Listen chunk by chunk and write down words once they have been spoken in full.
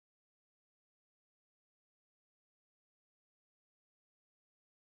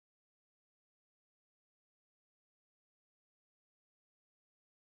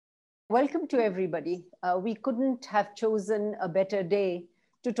welcome to everybody. We couldn't have chosen a better day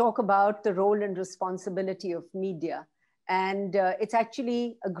to talk about the role and responsibility of media. And it's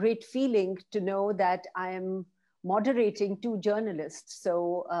actually a great feeling to know that I am moderating two journalists.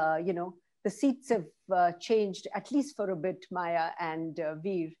 So, the seats have changed, at least for a bit, Maya and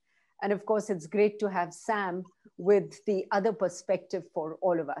Veer. And of course, it's great to have Sam with the other perspective for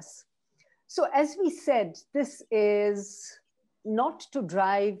all of us. So, as we said, this is not to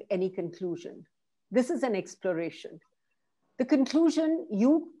drive any conclusion. This is an exploration. The conclusion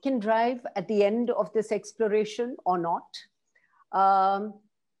you can drive at the end of this exploration or not.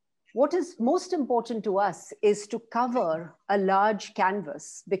 What is most important to us is to cover a large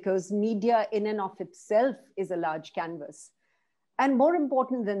canvas, because media in and of itself is a large canvas. And more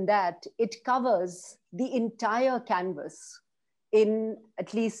important than that, it covers the entire canvas in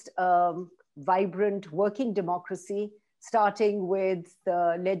at least a vibrant working democracy, starting with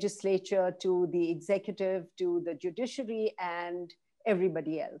the legislature to the executive to the judiciary and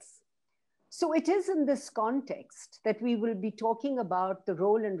everybody else. So it is in this context that we will be talking about the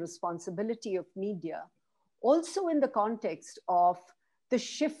role and responsibility of media, also in the context of the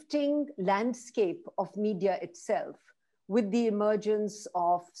shifting landscape of media itself, with the emergence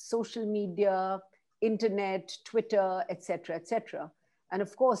of social media, internet, Twitter, etc., etc. And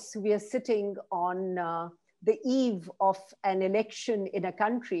of course, we are sitting on the eve of an election in a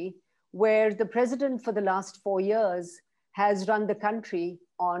country where the president for the last 4 years has run the country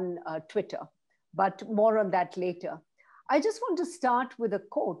on Twitter, but more on that later. I just want to start with a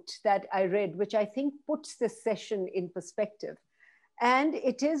quote that I read, which I think puts this session in perspective. And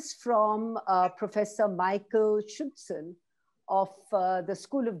it is from Professor Michael Schudson of the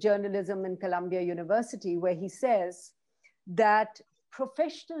School of Journalism in Columbia University, where he says that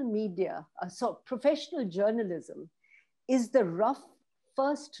professional journalism is the rough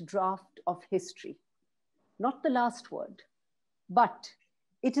first draft of history, not the last word, but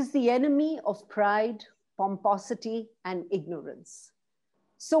it is the enemy of pride, pomposity, and ignorance.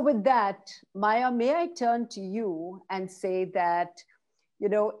 So with that, Maya, may I turn to you and say that,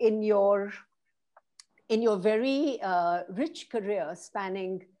 in your very rich career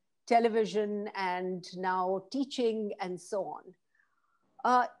spanning television and now teaching and so on,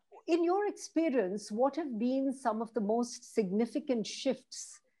 in your experience, what have been some of the most significant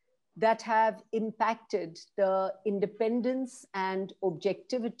shifts that have impacted the independence and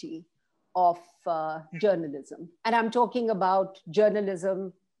objectivity of journalism? And I'm talking about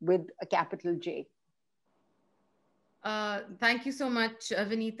journalism with a capital J. Thank you so much,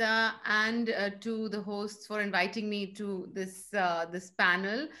 Vinita, and to the hosts for inviting me to this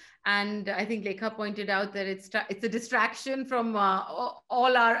panel. And I think Lekha pointed out that it's a distraction from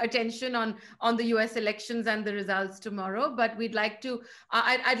all our attention on the US elections and the results tomorrow. But I'd like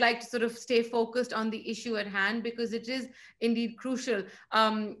to sort of stay focused on the issue at hand, because it is indeed crucial.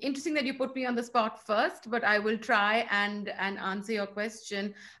 Interesting that you put me on the spot first, but I will try and answer your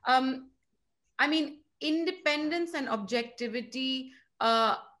question. Independence and objectivity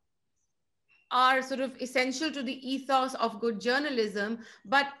are sort of essential to the ethos of good journalism,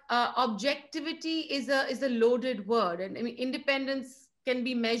 but objectivity is a loaded word. And independence can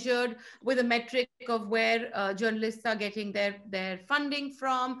be measured with a metric of where journalists are getting their funding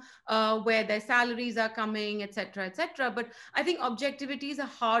from, where their salaries are coming, etc., etc. But I think objectivity is a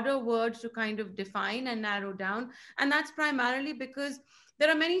harder word to kind of define and narrow down, and that's primarily because there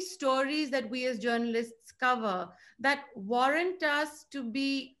are many stories that we as journalists cover that warrant us to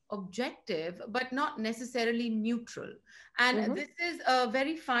be objective, but not necessarily neutral. And this is a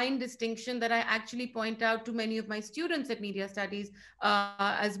very fine distinction that I actually point out to many of my students at media studies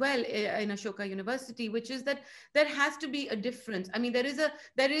as well in Ashoka University, which is that there has to be a difference.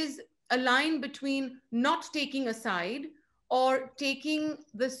 There is a line between not taking a side or taking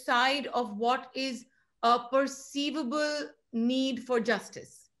the side of what is a perceivable need for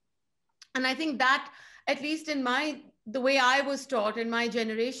justice. And I think that, at least in the way I was taught in my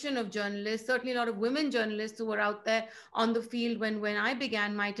generation of journalists, certainly a lot of women journalists who were out there on the field when I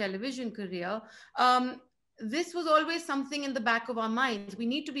began my television career, this was always something in the back of our minds. We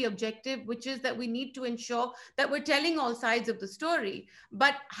need to be objective, which is that we need to ensure that we're telling all sides of the story.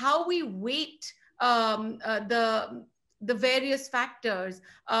 But how we weight the various factors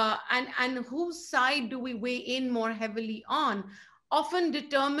and whose side do we weigh in more heavily on often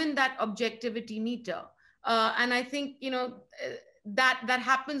determine that objectivity meter. And I think, that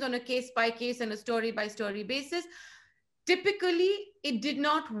happens on a case by case and a story by story basis. Typically, it did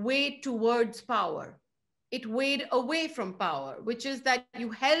not weigh towards power. It weighed away from power, which is that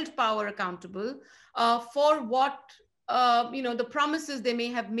you held power accountable for what the promises they may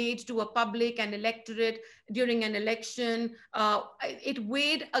have made to a public and electorate during an election. It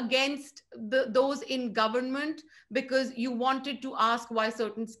weighed against those in government, because you wanted to ask why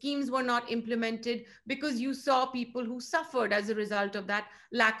certain schemes were not implemented, because you saw people who suffered as a result of that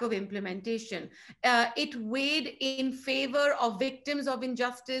lack of implementation. It weighed in favor of victims of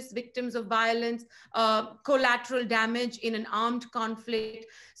injustice, victims of violence, collateral damage in an armed conflict.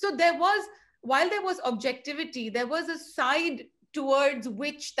 So while there was objectivity, there was a side towards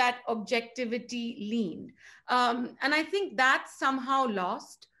which that objectivity leaned. And I think that's somehow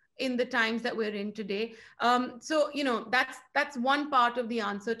lost in the times that we're in today. So, that's one part of the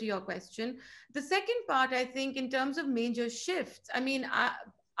answer to your question. The second part, I think, in terms of major shifts, I mean,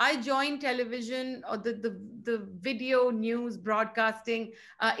 I joined television, or the video news broadcasting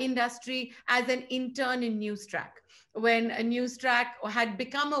industry, as an intern in Newstrack, when a Newstrack had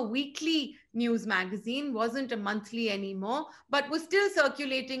become a weekly news magazine, wasn't a monthly anymore, but was still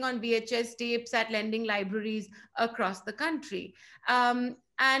circulating on VHS tapes at lending libraries across the country.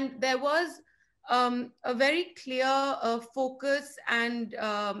 And there was a very clear focus and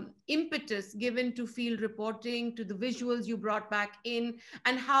impetus given to field reporting, to the visuals you brought back in,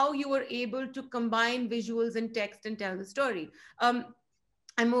 and how you were able to combine visuals and text and tell the story.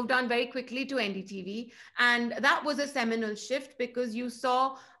 I moved on very quickly to NDTV, and that was a seminal shift, because you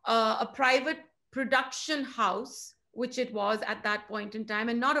saw a private production house, which it was at that point in time,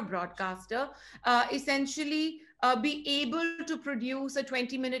 and not a broadcaster, essentially be able to produce a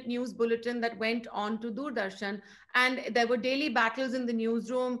 20-minute news bulletin that went on to Doordarshan. And there were daily battles in the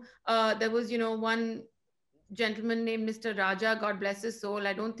newsroom. There was, one gentleman named Mr. Raja, God bless his soul.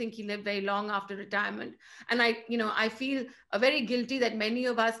 I don't think he lived very long after retirement. And I feel very guilty that many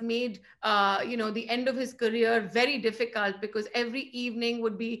of us made, the end of his career very difficult, because every evening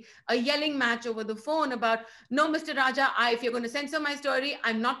would be a yelling match over the phone about, no, Mr. Raja, if you're going to censor my story,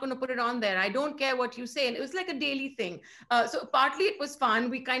 I'm not going to put it on there. I don't care what you say. And it was like a daily thing. So partly it was fun.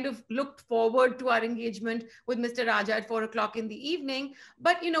 We kind of looked forward to our engagement with Mr. Raja at 4 o'clock in the evening.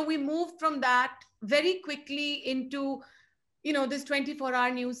 But, we moved from that very quickly into this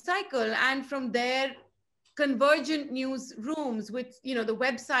 24-hour news cycle, and from there convergent news rooms with the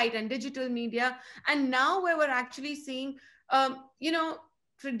website and digital media. And now where we're actually seeing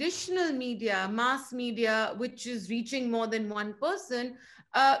traditional media, mass media, which is reaching more than one person,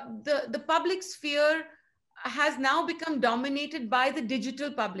 the public sphere has now become dominated by the digital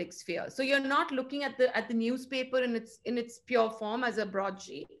public sphere. So you're not looking at the newspaper in its pure form as a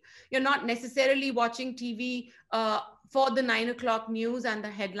broadsheet. You're not necessarily watching TV for the 9 o'clock news and the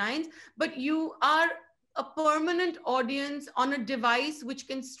headlines, but you are a permanent audience on a device which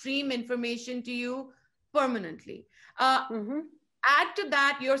can stream information to you permanently. Add to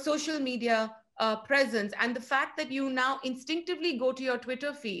that your social media presence, and the fact that you now instinctively go to your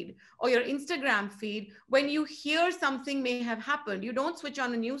Twitter feed or your Instagram feed when you hear something may have happened. You don't switch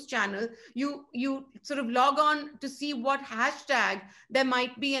on a news channel. You sort of log on to see what hashtag there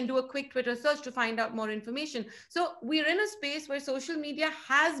might be and do a quick Twitter search to find out more information. So we're in a space where social media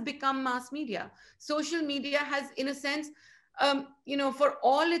has become mass media. Social media has, in a sense, for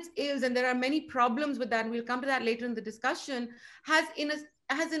all its ills, and there are many problems with that, and we'll come to that later in the discussion, has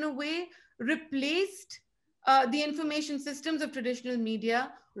in a way replaced the information systems of traditional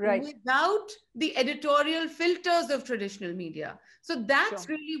media, right, without the editorial filters of traditional media. So that's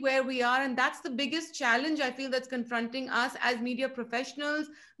sure, really where we are. And that's the biggest challenge I feel that's confronting us as media professionals,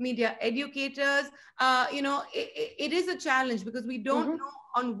 media educators. It is a challenge, because we don't know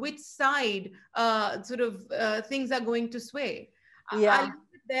on which side things are going to sway. I'll leave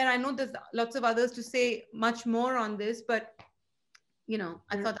it there. I know there's lots of others to say much more on this, but I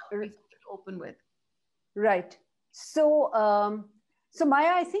thought that would be something to open with. Right. So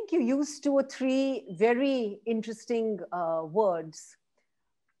Maya, I think you used 2 or 3 very interesting words.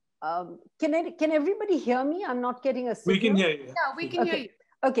 Can everybody hear me? I'm not getting a signal. We can hear you. Yeah, we can hear you.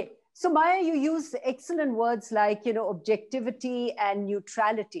 Okay. So Maya, you used excellent words like, objectivity and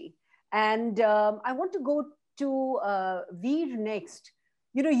neutrality. And I want to go to Veer next.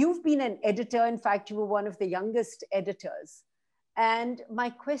 You've been an editor. In fact, you were one of the youngest editors. And my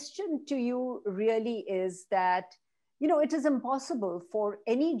question to you really is that, it is impossible for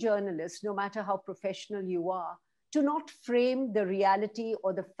any journalist, no matter how professional you are, to not frame the reality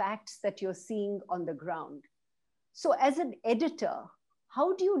or the facts that you're seeing on the ground. So as an editor,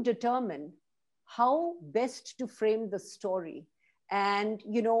 how do you determine how best to frame the story and,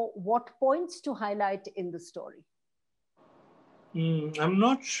 what points to highlight in the story? I'm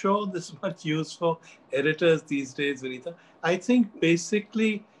not sure there's much use for editors these days, Vinita. I think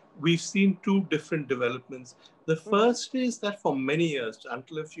basically we've seen two different developments. The Mm-hmm. first is that for many years,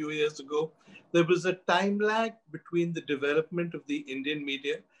 until a few years ago, there was a time lag between the development of the Indian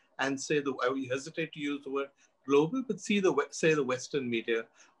media and, say, I hesitate to use the word global, but say the Western media.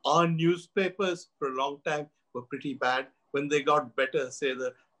 Our newspapers for a long time were pretty bad. When they got better, say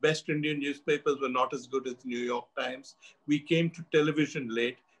the best Indian newspapers were not as good as the New York Times. We came to television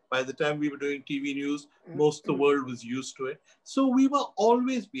late. By the time we were doing TV news, most of the world was used to it. So we were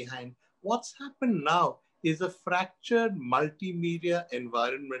always behind. What's happened now is a fractured multimedia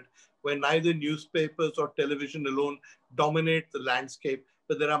environment where neither newspapers or television alone dominate the landscape,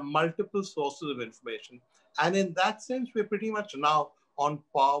 but there are multiple sources of information. And in that sense, we're pretty much now on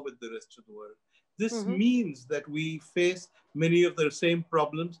par with the rest of the world. This Mm-hmm. means that we face many of the same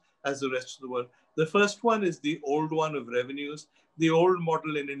problems as the rest of the world. The first one is the old one of revenues, the old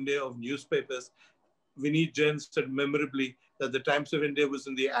model in India of newspapers. Vineet Jain said memorably that the Times of India was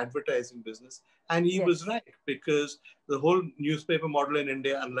in the advertising business. And he was Yes. right, because the whole newspaper model in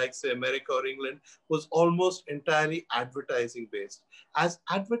India, unlike, say, America or England, was almost entirely advertising based. As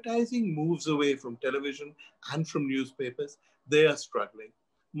advertising moves away from television and from newspapers, they are struggling.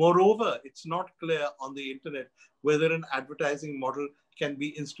 Moreover, it's not clear on the internet whether an advertising model can be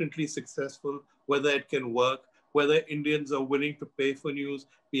instantly successful, whether it can work, whether Indians are willing to pay for news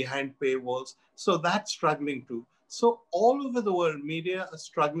behind paywalls. So that's struggling too. So all over the world, media are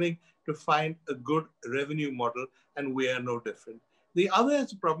struggling to find a good revenue model, and we are no different. The other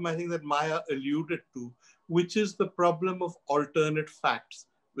is a problem I think that Maya alluded to, which is the problem of alternate facts,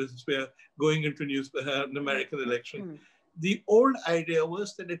 which we're going into an American election. The old idea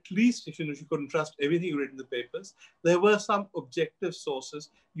was that at least if you couldn't trust everything written in the papers, there were some objective sources.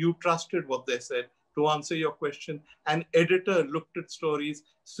 You trusted what they said. To answer your question, an editor looked at stories,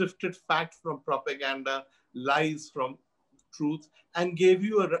 sifted fact from propaganda, lies from truth, and gave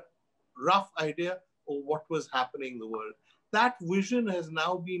you a rough idea of what was happening in the world. That vision has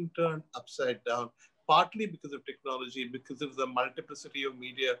now been turned upside down, partly because of technology, because of the multiplicity of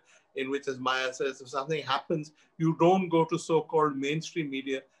media, in which, as Maya says, if something happens, you don't go to so-called mainstream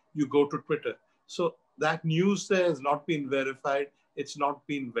media, you go to Twitter. So that news there has not been verified, it's not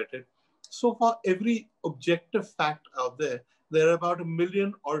been vetted. So for every objective fact out there, there are about 1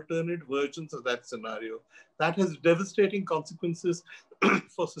 million alternate versions of that scenario. That has devastating consequences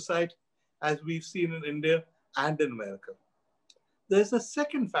for society, as we've seen in India and in America. There's a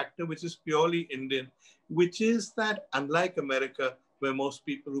second factor, which is purely Indian, which is that unlike America, where most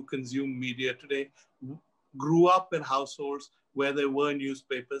people who consume media today grew up in households where there were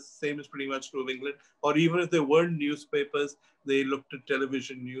newspapers, same is pretty much true of England, or even if there weren't newspapers, they looked at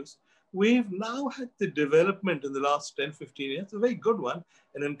television news. We've now had the development in the last 10, 15 years, a very good one,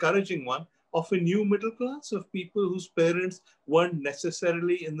 an encouraging one, of a new middle class, of people whose parents weren't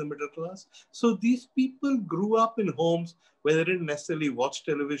necessarily in the middle class. So these people grew up in homes where they didn't necessarily watch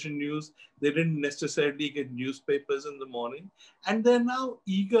television news, they didn't necessarily get newspapers in the morning, and they're now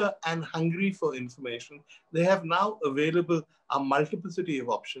eager and hungry for information. They have now available a multiplicity of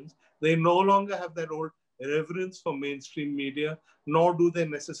options. They no longer have that old reverence for mainstream media, nor do they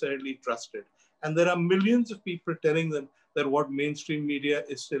necessarily trust it. And there are millions of people telling them that what mainstream media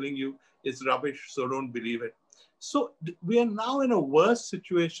is telling you is rubbish, so don't believe it. So we are now in a worse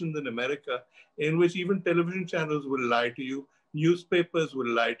situation than America, in which even television channels will lie to you, newspapers will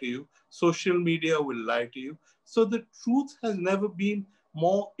lie to you, social media will lie to you. So the truth has never been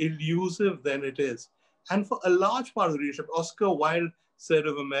more elusive than it is. And for a large part of the readership, Oscar Wilde said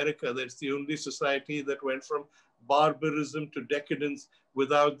of America that it's the only society that went from barbarism to decadence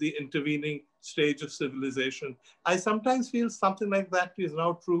without the intervening stage of civilization. I sometimes feel something like that is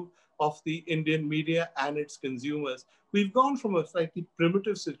now true of the Indian media and its consumers. We've gone from a slightly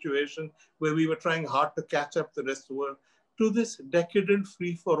primitive situation where we were trying hard to catch up the rest of the world to this decadent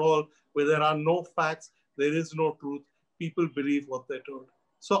free for all where there are no facts, there is no truth, people believe what they're told.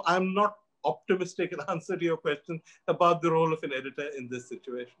 So I'm not optimistic in answer to your question about the role of an editor in this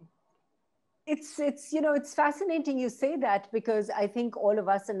situation. It's it's fascinating you say that, because I think all of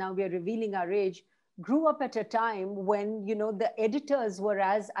us, and now we are revealing our age, grew up at a time when the editors were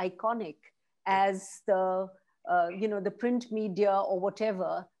as iconic as the print media or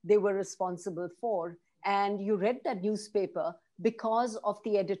whatever they were responsible for, and you read that newspaper because of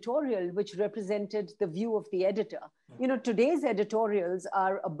the editorial which represented the view of the editor. Today's editorials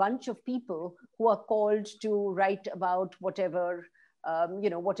are a bunch of people who are called to write about whatever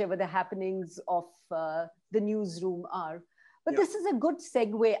whatever the happenings of the newsroom are. But this is a good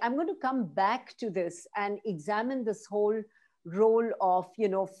segue. I'm going to come back to this and examine this whole role of,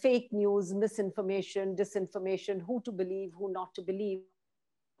 fake news, misinformation, disinformation, who to believe, who not to believe.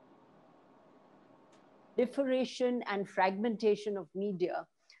 proliferation and fragmentation of media,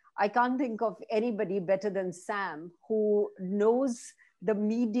 I can't think of anybody better than Sam, who knows the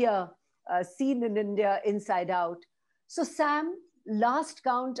media scene in India inside out. So, Sam, last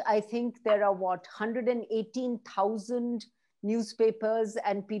count, I think there are what, 118,000 newspapers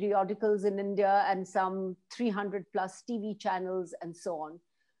and periodicals in India, and some 300 plus TV channels and so on.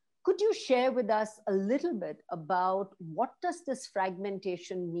 Could you share with us a little bit about what does this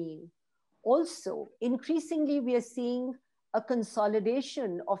fragmentation mean? Also, increasingly, we are seeing a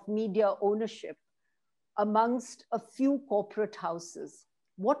consolidation of media ownership amongst a few corporate houses.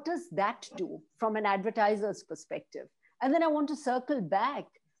 What does that do from an advertiser's perspective? And then I want to circle back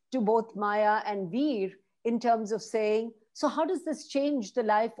to both Maya and Veer in terms of saying, so how does this change the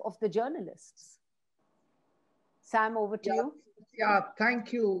life of the journalists? Sam, over to you. Yeah,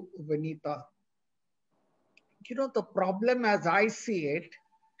 thank you, Vanita. The problem as I see it,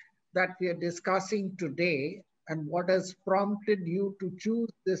 that we are discussing today and what has prompted you to choose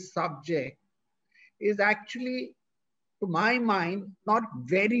this subject is actually, to my mind, not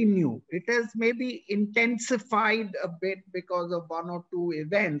very new. It has maybe intensified a bit because of one or two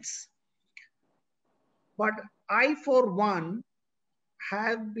events. But I, for one,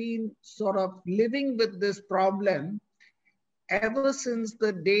 have been sort of living with this problem ever since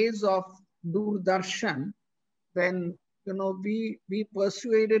the days of Doordarshan, when we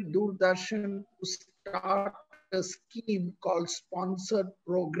persuaded Doordarshan to start a scheme called sponsored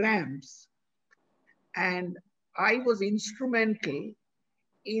programs. And I was instrumental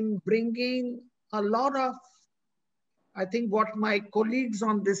in bringing a lot of, I think what my colleagues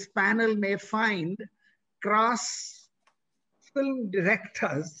on this panel may find, crass film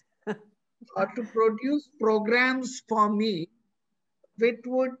directors to produce programs for me which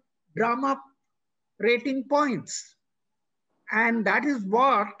would drum up rating points. And that is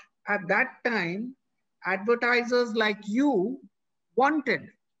what, at that time, advertisers like you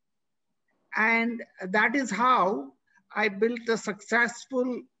wanted. And that is how I built a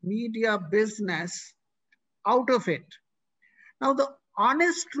successful media business out of it. Now, the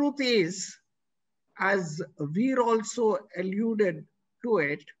honest truth is, as Veer also alluded to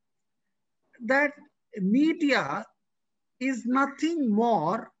it, that media is nothing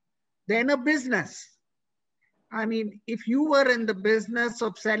more than a business. I mean, if you were in the business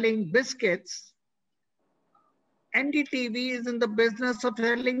of selling biscuits, NDTV is in the business of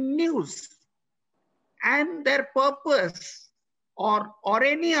selling news. And their purpose, or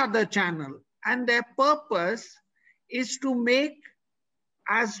any other channel, and their purpose is to make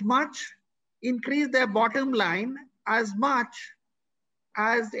as much, increase their bottom line as much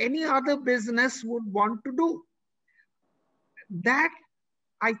as any other business would want to do. That,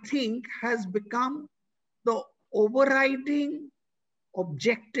 I think, has become the overriding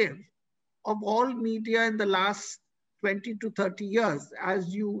objective of all media in the last 20 to 30 years.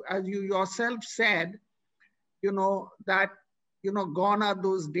 As you yourself said, that, gone are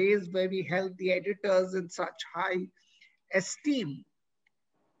those days where we held the editors in such high esteem.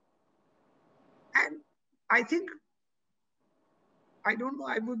 And I think, I don't know,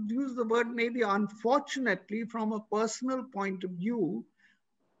 I would use the word maybe unfortunately from a personal point of view.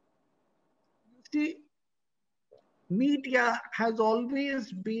 You see, media has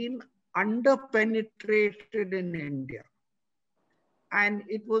always been underpenetrated in India. And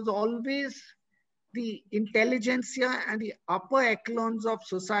it was always the intelligentsia and the upper echelons of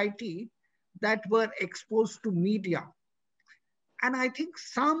society that were exposed to media. And I think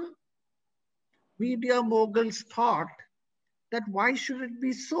some media moguls thought that why should it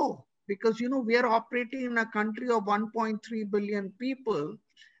be so? Because, we are operating in a country of 1.3 billion people,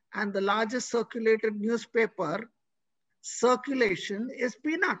 and the largest circulated newspaper circulation is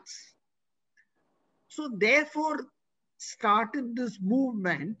peanuts. So therefore started this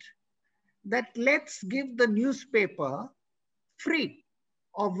movement that let's give the newspaper free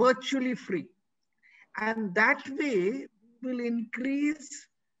or virtually free. And that way will increase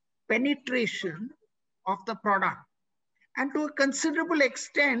penetration of the product. And to a considerable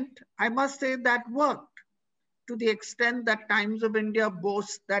extent, I must say that worked, to the extent that Times of India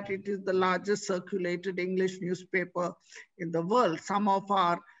boasts that it is the largest circulated English newspaper in the world. Some of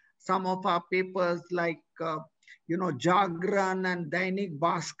our papers like, Jagran and Dainik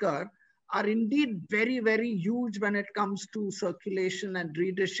Bhaskar are indeed very, very huge when it comes to circulation and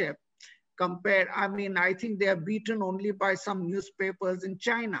readership. I think they are beaten only by some newspapers in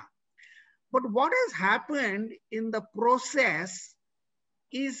China. But what has happened in the process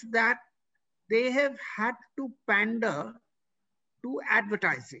is that they have had to pander to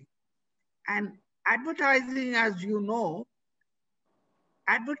advertising. And advertising, as you know,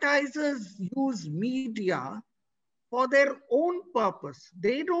 advertisers use media for their own purpose.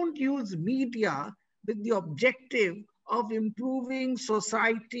 They don't use media with the objective of improving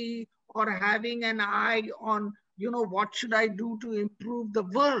society or having an eye on, what should I do to improve the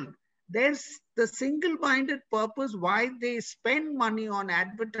world. There's the single-minded purpose why they spend money on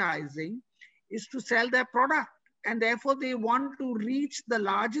advertising is to sell their product. And therefore, they want to reach the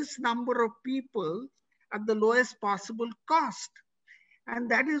largest number of people at the lowest possible cost.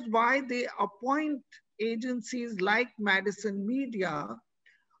 And that is why they appoint agencies like Madison Media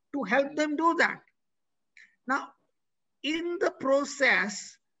to help them do that. Now, in the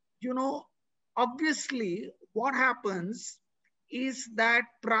process, obviously what happens is that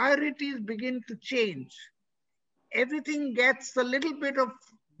priorities begin to change. Everything gets a little bit of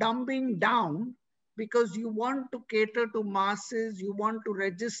dumbing down because you want to cater to masses, you want to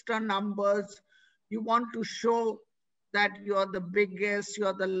register numbers, you want to show that you're the biggest,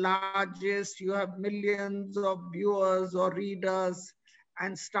 you're the largest, you have millions of viewers or readers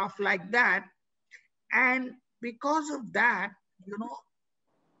and stuff like that. And because of that,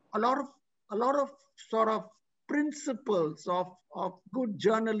 a lot of sort of principles of good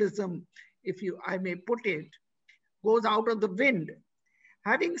journalism, if I may put it, goes out of the wind.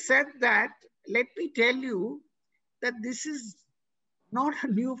 Having said that, let me tell you that this is not a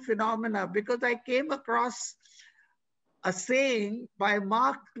new phenomena, because I came across a saying by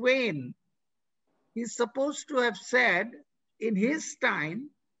Mark Twain. He's supposed to have said in his time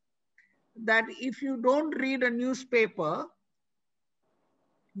that if you don't read a newspaper,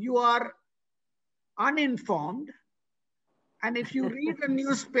 you are uninformed. And if you read a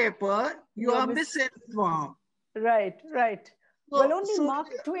newspaper, you are misinformed. Right, right. So, well, only Mark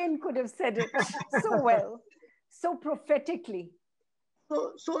Twain could have said it so well, so prophetically.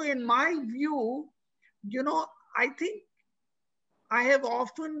 So in my view, I think I have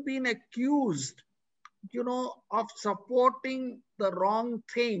often been accused, of supporting the wrong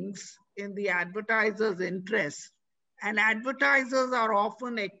things in the advertiser's interest. And advertisers are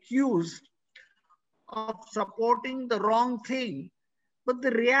often accused of supporting the wrong thing. But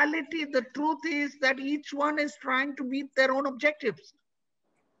the reality, the truth is that each one is trying to meet their own objectives.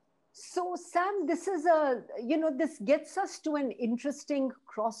 So, Sam, this is this gets us to an interesting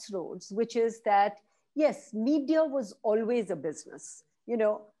crossroads, which is that, yes, media was always a business,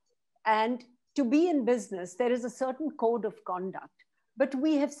 and to be in business, there is a certain code of conduct. But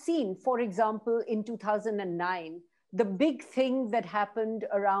we have seen, for example, in 2009, the big thing that happened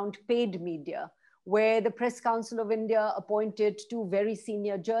around paid media, where the Press Council of India appointed two very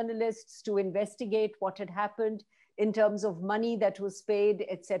senior journalists to investigate what had happened in terms of money that was paid,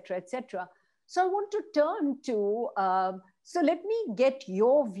 et cetera, et cetera. So I want to turn to, so let me get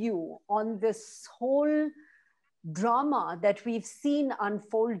your view on this whole drama that we've seen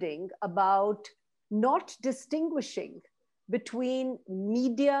unfolding about not distinguishing between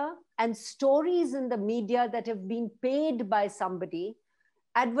media and stories in the media that have been paid by somebody,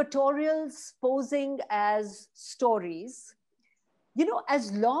 advertorials posing as stories.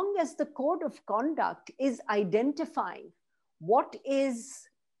 As long as the code of conduct is identifying what is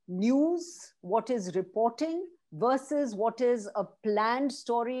news, what is reporting versus what is a planned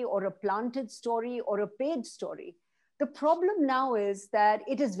story or a planted story or a paid story. The problem now is that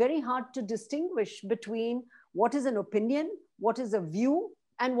it is very hard to distinguish between what is an opinion, what is a view,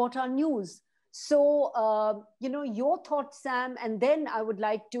 and what are news. So, your thoughts, Sam, and then I would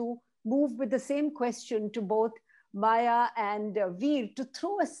like to move with the same question to both Maya and Veer to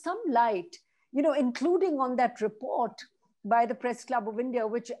throw us some light, including on that report by the Press Club of India,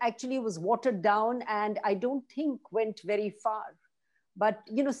 which actually was watered down and I don't think went very far. But,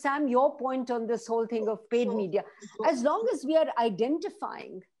 Sam, your point on this whole thing of paid media, as long as we are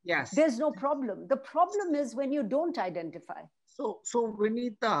identifying, yes, there's no problem. The problem is when you don't identify. So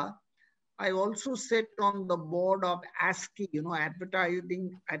Vinita, I also sit on the board of ASCI,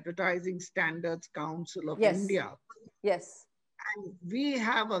 Advertising Standards Council of India. Yes. And we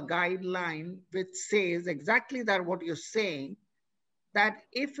have a guideline which says exactly that what you're saying, that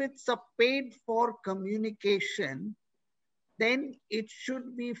if it's a paid for communication, then it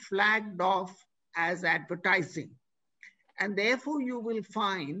should be flagged off as advertising. And therefore you will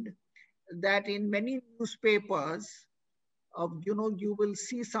find that in many newspapers, you will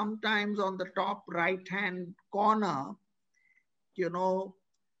see sometimes on the top right-hand corner,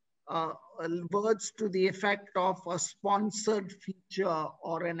 words to the effect of a sponsored feature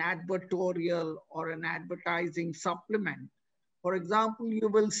or an advertorial or an advertising supplement. For example, you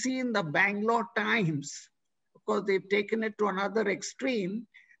will see in the Bangalore Times, because they've taken it to another extreme,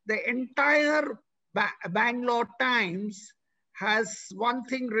 the entire Bangalore Times has one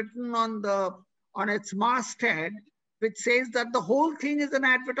thing written on its masthead, which says that the whole thing is an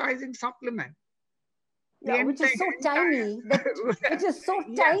advertising supplement. The Yeah, which is so tiny that which is so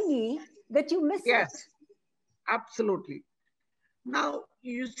yes, tiny that you miss it. yes, absolutely. Now,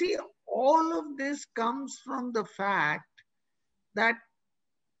 you see, all of this comes from the fact that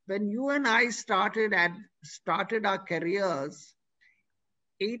when you and I started our careers,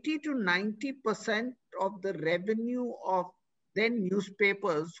 80 to 90% of the revenue of then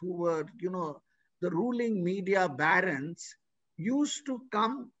newspapers, who were, the ruling media barons, used to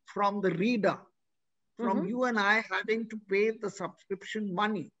come from the reader, from Mm-hmm. you and I having to pay the subscription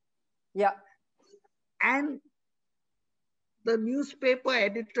money. Yeah. And the newspaper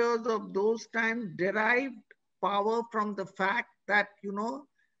editors of those times derived power from the fact that,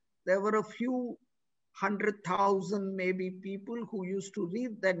 there were a few 100,000 maybe people who used to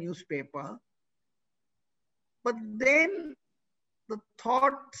read the newspaper. But then the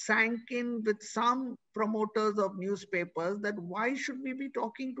thought sank in with some promoters of newspapers that why should we be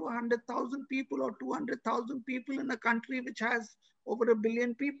talking to 100,000 people or 200,000 people in a country which has over 1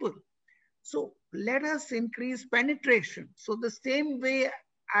 billion people? So let us increase penetration. So the same way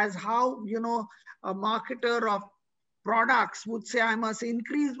as how, a marketer of products would say, I must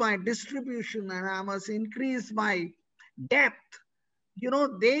increase my distribution and I must increase my depth,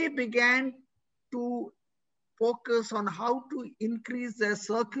 they began to focus on how to increase their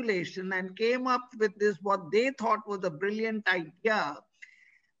circulation and came up with this, what they thought was a brilliant idea,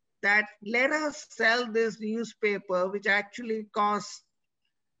 that let us sell this newspaper, which actually costs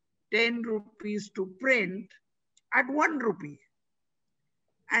 10 rupees to print, at 1 rupee.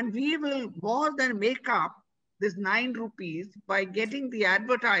 And we will more than make up this 9 rupees by getting the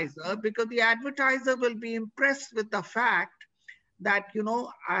advertiser, because the advertiser will be impressed with the fact that,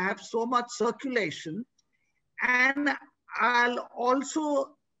 I have so much circulation, and I'll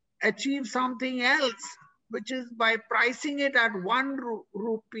also achieve something else, which is by pricing it at 1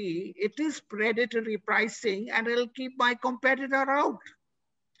 rupee, it is predatory pricing and it'll keep my competitor out.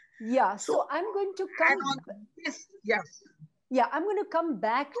 Yeah. So, So I'm going to and come. on this, yes. Yeah, I'm going to come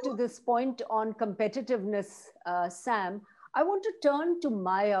back to this point on competitiveness, Sam. I want to turn to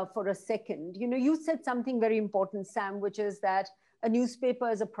Maya for a second. You said something very important, Sam, which is that a newspaper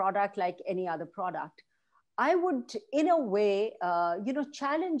is a product like any other product. I would, in a way,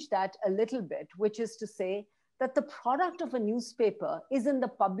 challenge that a little bit, which is to say that the product of a newspaper is in the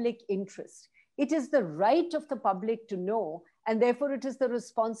public interest. It is the right of the public to know, and therefore it is the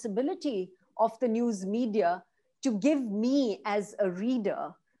responsibility of the news media to give me as a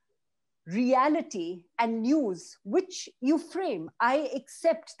reader reality and news which you frame. I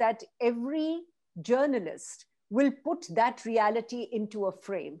accept that every journalist will put that reality into a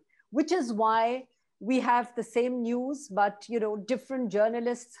frame, which is why we have the same news, but different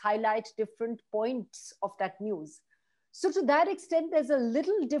journalists highlight different points of that news. So to that extent, there's a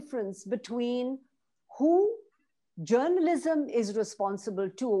little difference between who journalism is responsible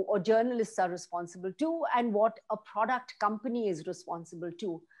to, or journalists are responsible to, and what a product company is responsible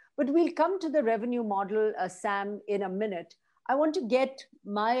to. But we'll come to the revenue model, Sam, in a minute. I want to get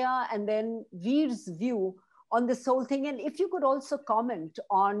Maya and then Veer's view on this whole thing. And if you could also comment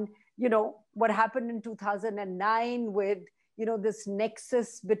on, what happened in 2009 with, this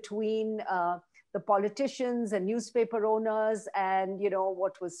nexus between the politicians and newspaper owners and,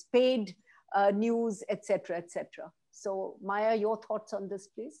 what was paid news, etc., etc. So, Maya, your thoughts on this,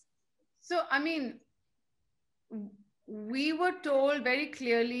 please? So, I mean, we were told very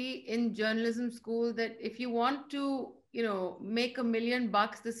clearly in journalism school that if you want to, make $1 million,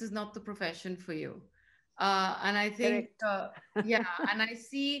 this is not the profession for you. And I think, yeah, and I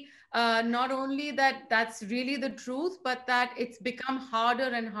see not only that that's really the truth, but that it's become harder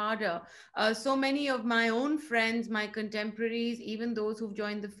and harder. So many of my own friends, my contemporaries, even those who've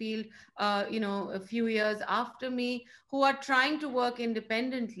joined the field, a few years after me, who are trying to work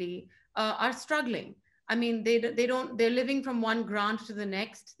independently, are struggling. I mean, they're living from one grant to the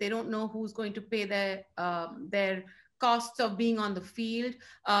next. They don't know who's going to pay their costs of being on the field.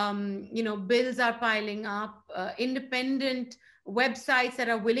 Bills are piling up. Independent websites that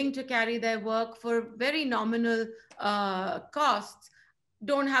are willing to carry their work for very nominal costs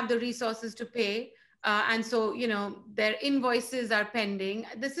don't have the resources to pay. And so, their invoices are pending.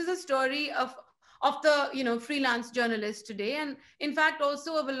 This is a story of the, freelance journalists today. And in fact,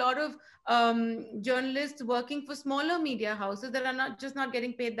 also of a lot of journalists working for smaller media houses that are not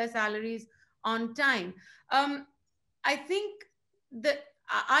getting paid their salaries on time. I think that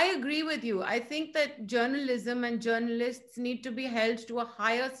I agree with you. I think that journalism and journalists need to be held to a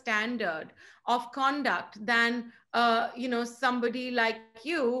higher standard of conduct than somebody like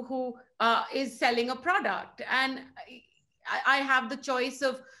you who is selling a product. And I have the choice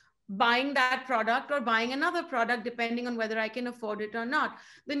of buying that product or buying another product depending on whether I can afford it or not.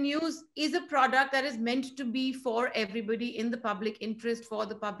 The news is a product that is meant to be for everybody, in the public interest, for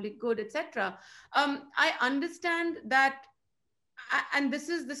the public good, etc. I understand that, and this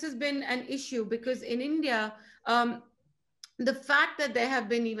has been an issue because in India, the fact that there have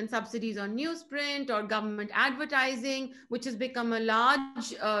been even subsidies on newsprint or government advertising, which has become a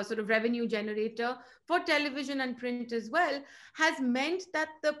large sort of revenue generator for television and print as well, has meant that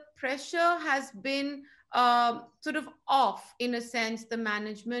the pressure has been sort of off, in a sense, the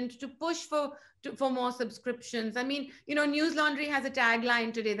management to push for more subscriptions. I mean, News Laundry has a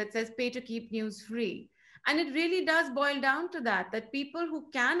tagline today that says "Pay to keep news free." And it really does boil down to that people who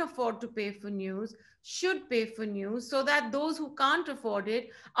can afford to pay for news should pay for news, so that those who can't afford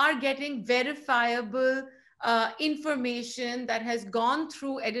it are getting verifiable information that has gone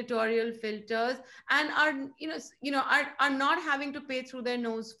through editorial filters and are are not having to pay through their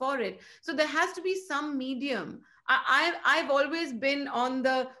nose for it. So there has to be some medium. I've always been on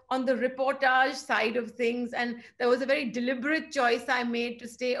the reportage side of things, and there was a very deliberate choice I made to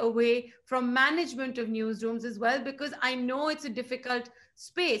stay away from management of newsrooms as well, because I know it's a difficult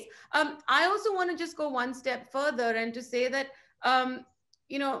space. I also want to just go one step further and to say that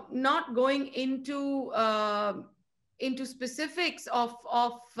not going into specifics of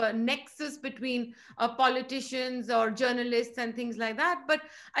nexus between politicians or journalists and things like that, but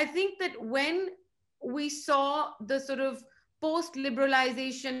I think that when we saw the sort of post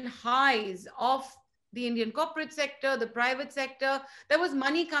liberalization highs of the Indian corporate sector, the private sector, there was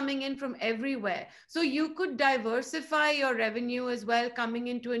money coming in from everywhere. So you could diversify your revenue as well coming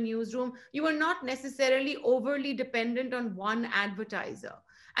into a newsroom. You were not necessarily overly dependent on one advertiser.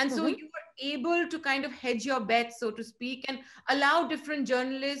 And so Mhm. you were able to kind of hedge your bets, so to speak, and allow different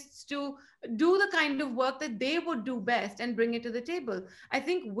journalists to do the kind of work that they would do best and bring it to the table. I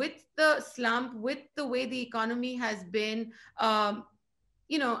think with the slump, with the way the economy has been,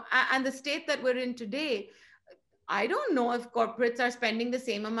 and the state that we're in today, I don't know if corporates are spending the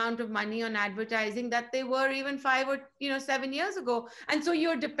same amount of money on advertising that they were even 5 or 7 years ago. And so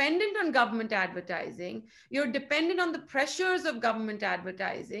you're dependent on government advertising. You're dependent on the pressures of government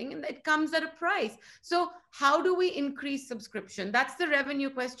advertising, and it comes at a price. So how do we increase subscription? That's the revenue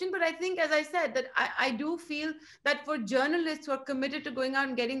question. But I think, as I said, that I do feel that for journalists who are committed to going out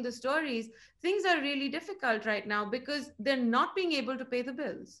and getting the stories, things are really difficult right now because they're not being able to pay the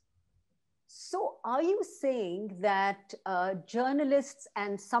bills. So, are you saying that journalists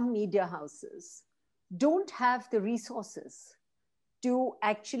and some media houses don't have the resources to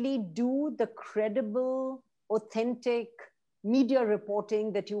actually do the credible, authentic media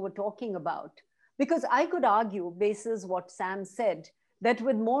reporting that you were talking about? Because I could argue, basis what Sam said, that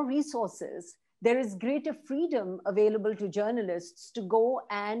with more resources, there is greater freedom available to journalists to go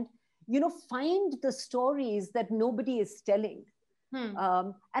and find the stories that nobody is telling. Hmm.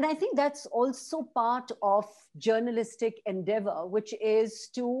 And I think that's also part of journalistic endeavor, which is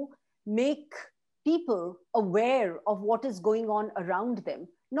to make people aware of what is going on around them,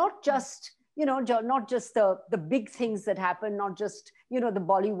 not just not just the big things that happen, not just the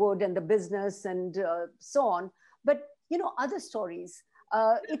Bollywood and the business and so on, but other stories.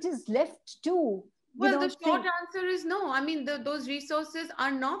 It is left to Well, the short think. answer is no. I mean, those resources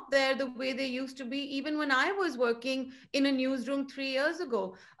are not there the way they used to be, even when I was working in a newsroom 3 years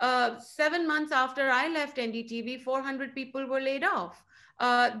ago. 7 months after I left NDTV, 400 people were laid off.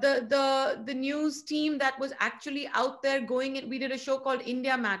 The news team that was actually out there going in, we did a show called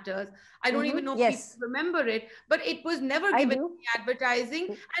India Matters. I don't even know if people Yes, remember it, but it was never I given do. any advertising,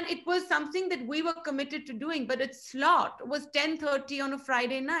 and it was something that we were committed to doing. But its slot was 10:30 on a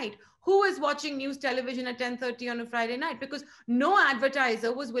Friday night. Who is watching news television at 10:30 on a Friday night? Because no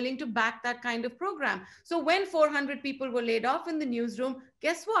advertiser was willing to back that kind of program. So when 400 people were laid off in the newsroom,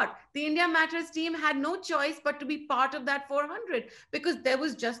 guess what? The India Matters team had no choice but to be part of that 400 because there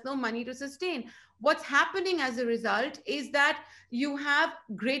was just no money to sustain. What's happening as a result is that you have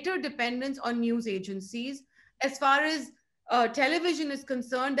greater dependence on news agencies. As far as television is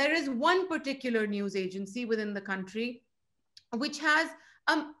concerned, there is one particular news agency within the country which has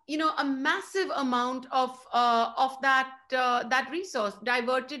a massive amount of that resource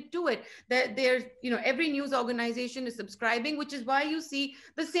diverted to it. There's every news organization is subscribing, which is why you see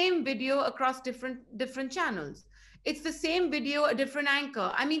the same video across different channels. It's the same video, a different anchor.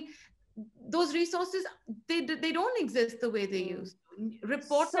 I mean, those resources, they don't exist the way they used to.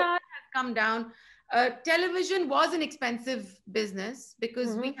 reportage So, has come down. Television was an expensive business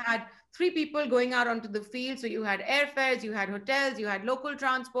because we had three people going out onto the field. So you had airfares, you had hotels, you had local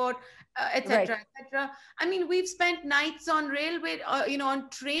transport, right. etc., etc. I mean, we've spent nights on railway, on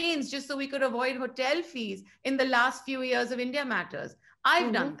trains just so we could avoid hotel fees in the last few years of India Matters.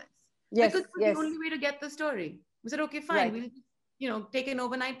 I've done this Yes, because it was the yes, only way to get the story. We said, okay, fine, right, we'll take an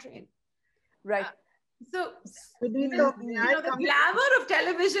overnight train. right. So, Vinita, may I the come? glamour of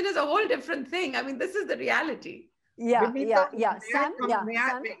television is a whole different thing. I mean, this is the reality. Yeah, Vinita, yeah, yeah. may I Sam, come? yeah,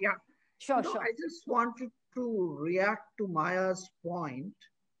 Sam. Yeah. Sure, sure. I just wanted to react to Maya's point.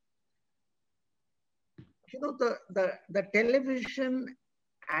 The television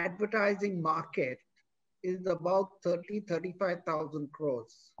advertising market is about 35,000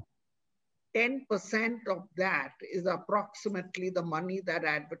 crores. 10% of that is approximately the money that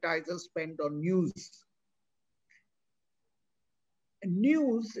advertisers spend on news.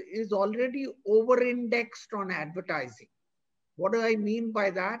 News is already over-indexed on advertising. What do I mean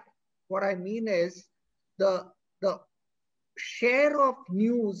by that? What I mean is the share of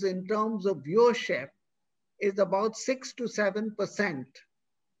news in terms of viewership is about 6 to 7%,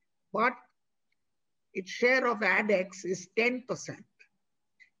 but its share of ADX is 10%.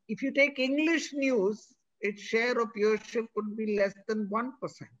 If you take English news, its share of viewership would be less than 1%.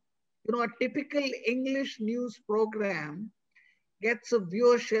 A typical English news program gets a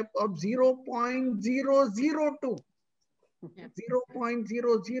viewership of 0.002.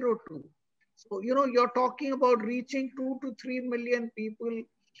 0.002. So, you're talking about reaching 2 to 3 million people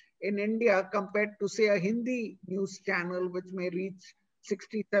in India compared to, say, a Hindi news channel, which may reach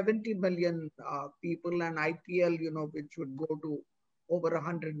 60, 70 million people, and IPL, which would go to over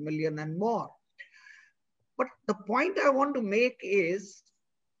 100 million and more. But the point I want to make is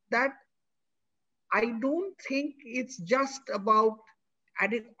that I don't think it's just about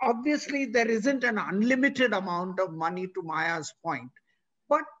adding. Obviously, there isn't an unlimited amount of money, to Maya's point.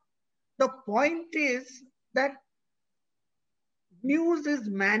 But the point is that news is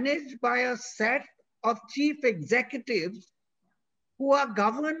managed by a set of chief executives who are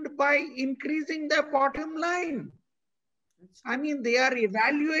governed by increasing their bottom line. I mean, they are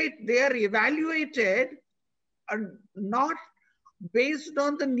evaluated not based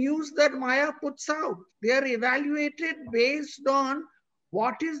on the news that Maya puts out. They are evaluated based on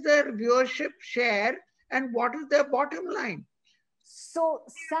what is their viewership share and what is their bottom line. So,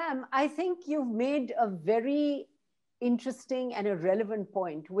 Sam, I think you've made a very interesting and a relevant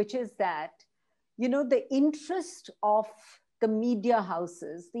point, which is that, the interest of the media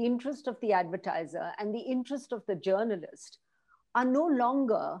houses, the interest of the advertiser, and the interest of the journalist are no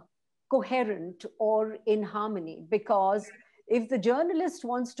longer coherent or in harmony, because if the journalist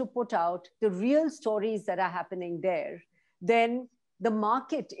wants to put out the real stories that are happening there, then the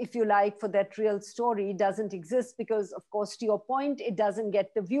market, if you like, for that real story doesn't exist because, of course, to your point, it doesn't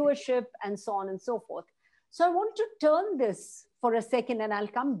get the viewership and so on and so forth. So I want to turn this for a second, and I'll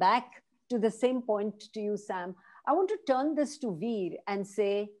come back to the same point to you, Sam. I want to turn this to Veer and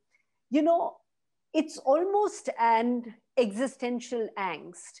say, it's almost an existential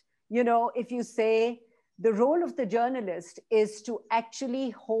angst. If you say the role of the journalist is to actually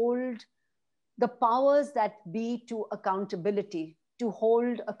hold the powers that be to accountability, to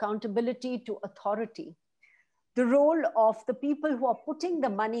hold accountability to authority. The role of the people who are putting the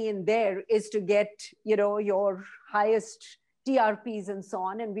money in there is to get, your highest TRPs and so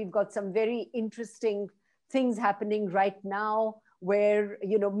on. And we've got some very interesting things happening right now where,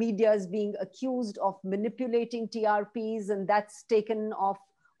 media is being accused of manipulating TRPs, and that's taken off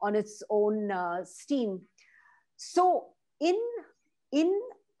on its own steam. So in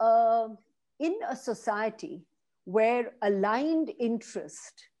a society where aligned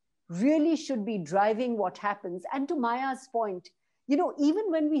interest really should be driving what happens, and to Maya's point, even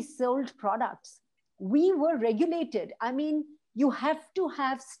when we sold products, we were regulated. I mean, you have to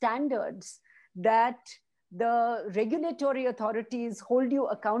have standards that the regulatory authorities hold you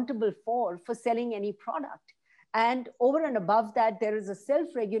accountable for selling any product. And over and above that, there is a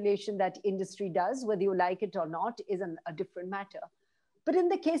self-regulation that industry does, whether you like it or not, is a different matter. But in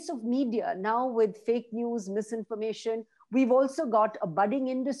the case of media, now with fake news, misinformation, we've also got a budding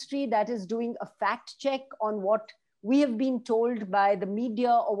industry that is doing a fact check on what we have been told by the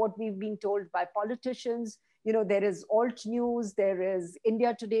media or what we've been told by politicians. There is alt news, there is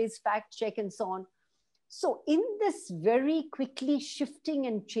India Today's fact check, and so on. So in this very quickly shifting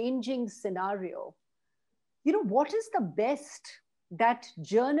and changing scenario, what is the best that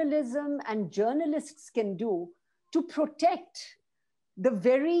journalism and journalists can do to protect the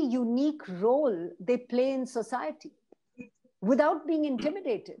very unique role they play in society? without being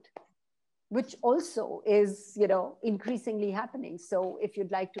intimidated, which also is, increasingly happening. So if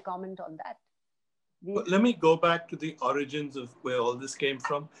you'd like to comment on that. But let me go back to the origins of where all this came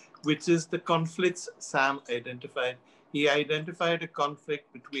from, which is the conflicts Sam identified. He identified a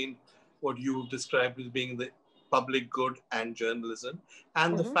conflict between what you described as being the public good and journalism,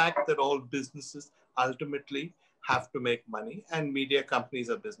 and the fact that all businesses ultimately have to make money and media companies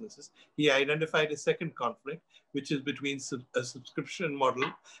are businesses. He identified a second conflict, which is between a subscription model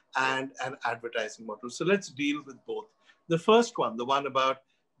and an advertising model. So let's deal with both. The first one, the one about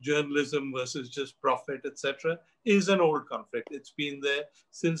journalism versus just profit, etc., is an old conflict. It's been there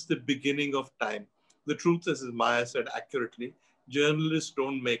since the beginning of time. The truth is, as Maya said accurately, journalists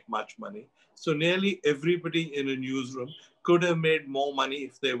don't make much money. So nearly everybody in a newsroom could have made more money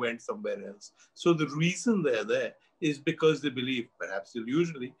if they went somewhere else. So the reason they're there is because they believe, perhaps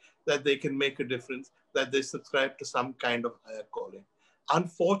illusionally, that they can make a difference, that they subscribe to some kind of higher calling.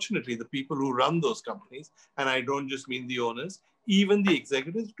 Unfortunately, the people who run those companies, and I don't just mean the owners, even the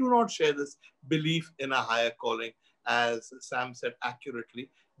executives do not share this belief in a higher calling. As Sam said accurately,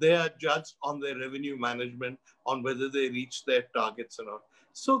 they are judged on their revenue management, on whether they reach their targets or not.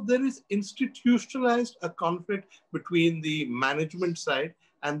 So there is institutionalized a conflict between the management side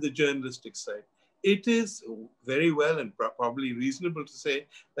and the journalistic side. It is very well and probably reasonable to say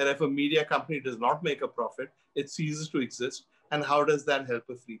that if a media company does not make a profit, it ceases to exist. And how does that help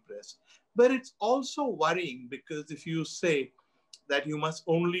a free press? But it's also worrying because if you say that you must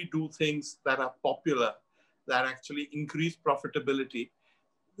only do things that are popular, that actually increase profitability,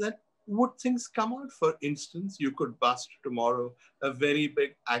 then would things come out? For instance, you could bust tomorrow a very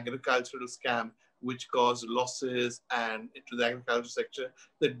big agricultural scam which caused losses and to the agriculture sector,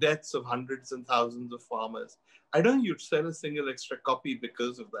 the deaths of hundreds and thousands of farmers. I don't think you'd sell a single extra copy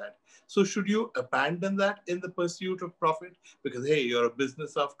because of that. So should you abandon that in the pursuit of profit? Because, hey, you're a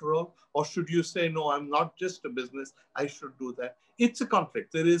business after all. Or should you say, no, I'm not just a business, I should do that? It's a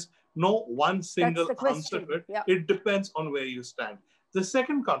conflict. There is no one single answer to it. Yeah. It depends on where you stand. The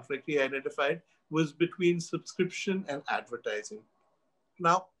second conflict he identified was between subscription and advertising.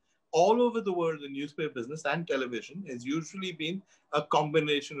 Now, all over the world, the newspaper business and television has usually been a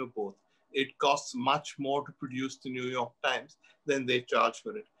combination of both. It costs much more to produce the New York Times than they charge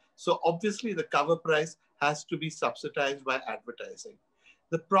for it. So obviously, the cover price has to be subsidized by advertising.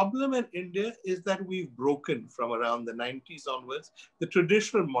 The problem in India is that we've broken from around the 90s onwards the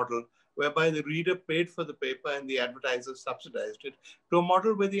traditional model whereby the reader paid for the paper and the advertiser subsidized it, to a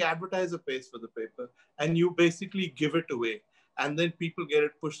model where the advertiser pays for the paper and you basically give it away. And then people get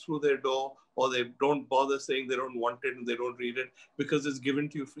it pushed through their door, or they don't bother saying they don't want it and they don't read it because it's given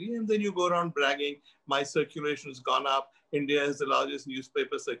to you free. And then you go around bragging, my circulation has gone up, India is the largest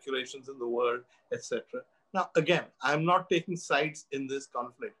newspaper circulations in the world, etc. Now, again, I'm not taking sides in this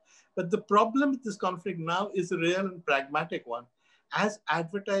conflict, but the problem with this conflict now is a real and pragmatic one. As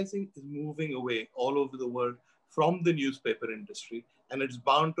advertising is moving away all over the world from the newspaper industry, and it's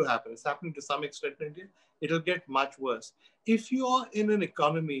bound to happen, it's happening to some extent in India, it'll get much worse. If you are in an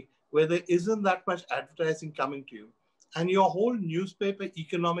economy where there isn't that much advertising coming to you, and your whole newspaper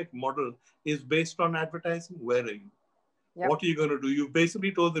economic model is based on advertising, where are you? Yep. What are you going to do? You've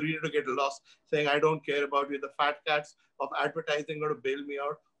basically told the reader to get lost, saying, I don't care about you. The fat cats of advertising are going to bail me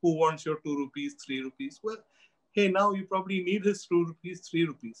out. Who wants your 2 rupees, 3 rupees? Well, hey, now you probably need his 2 rupees, 3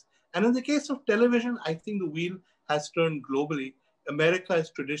 rupees. And in the case of television, I think the wheel has turned globally. America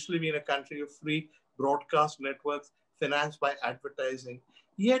has traditionally been a country of free broadcast networks financed by advertising.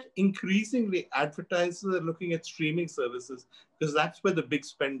 Yet increasingly, advertisers are looking at streaming services because that's where the big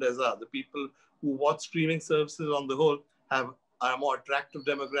spenders are. The people who watch streaming services on the whole have a more attractive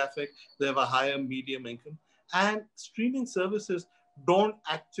demographic, they have a higher medium income. And streaming services don't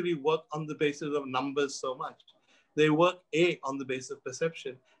actually work on the basis of numbers so much. They work A, on the basis of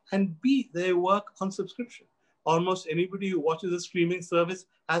perception, and B, they work on subscription. Almost anybody who watches a streaming service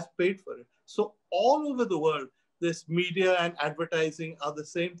has paid for it. So all over the world, this media and advertising are the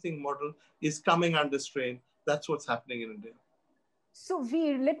same thing model is coming under strain. That's what's happening in India. So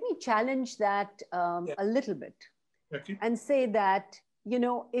Veer, let me challenge that a little bit. Okay. And say that,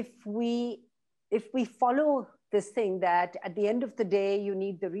 if we follow this thing that at the end of the day, you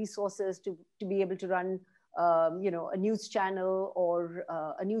need the resources to be able to run, a news channel or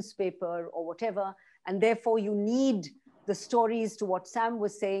a newspaper or whatever. And therefore you need the stories, to what Sam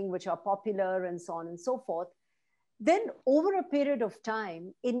was saying, which are popular and so on and so forth. Then over a period of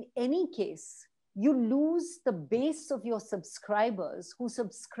time, in any case, you lose the base of your subscribers who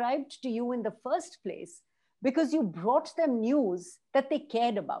subscribed to you in the first place, because you brought them news that they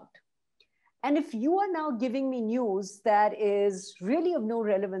cared about. And if you are now giving me news that is really of no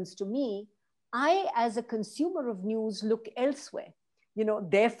relevance to me, I, as a consumer of news, look elsewhere.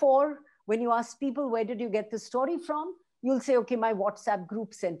 Therefore, when you ask people, where did you get the story from? You'll say, okay, my WhatsApp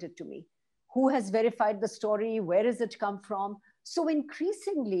group sent it to me. Who has verified the story? Where has it come from? So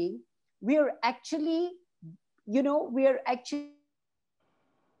increasingly, we are actually,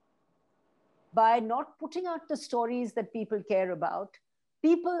 by not putting out the stories that people care about,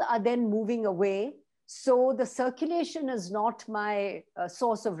 people are then moving away. So the circulation is not my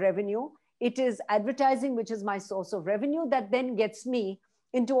source of revenue. It is advertising, which is my source of revenue, that then gets me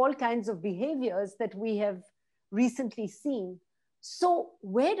into all kinds of behaviors that we have recently seen. So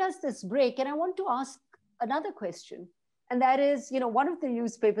where does this break? And I want to ask another question. And that is, one of the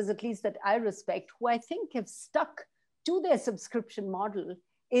newspapers, at least that I respect, who I think have stuck to their subscription model,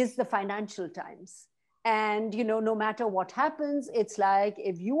 is the Financial Times. And no matter what happens, it's like,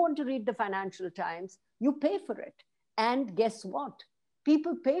 if you want to read the Financial Times, you pay for it. And guess what?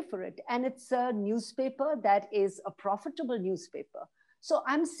 People pay for it. And it's a newspaper that is a profitable newspaper. So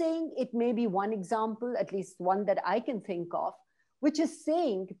I'm saying it may be one example, at least one that I can think of, which is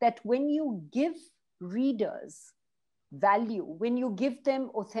saying that when you give readers value, when you give them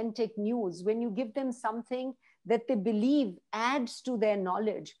authentic news, when you give them something that they believe adds to their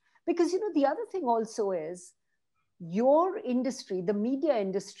knowledge. Because, the other thing also is, your industry, the media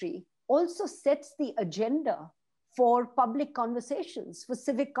industry, also sets the agenda for public conversations, for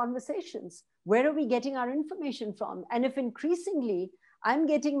civic conversations. Where are we getting our information from? And if increasingly I'm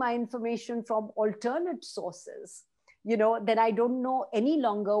getting my information from alternate sources, then I don't know any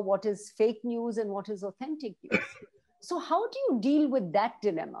longer what is fake news and what is authentic news. So how do you deal with that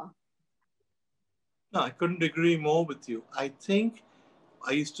dilemma? No, I couldn't agree more with you. I think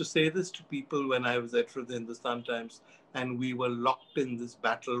I used to say this to people when I was editor of the Hindustan Times, and we were locked in this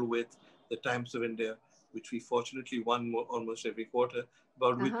battle with the Times of India, which we fortunately won almost every quarter,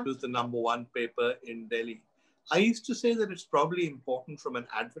 but which was the number one paper in Delhi. I used to say that it's probably important from an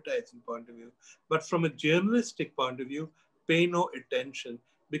advertising point of view, but from a journalistic point of view, pay no attention,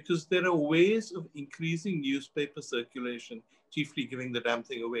 because there are ways of increasing newspaper circulation, chiefly giving the damn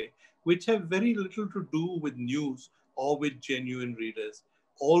thing away, which have very little to do with news or with genuine readers.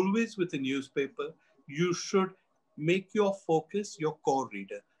 Always with a newspaper, you should make your focus your core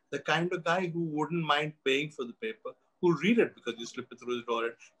reader, the kind of guy who wouldn't mind paying for the paper, who'll read it because you slip it through the door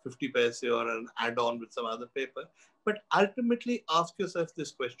at 50 paise or an add-on with some other paper. But ultimately ask yourself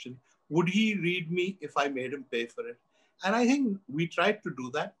this question: would he read me if I made him pay for it? And I think we tried to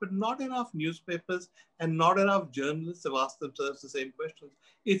do that, but not enough newspapers and not enough journalists have asked themselves the same questions.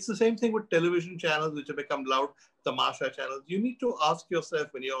 It's the same thing with television channels, which have become loud tamasha channels. You need to ask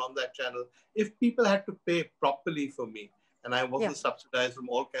yourself when you're on that channel, if people had to pay properly for me, and I wasn't subsidized from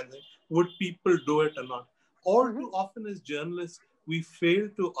all kinds of things, would people do it or not? All too often as journalists, we fail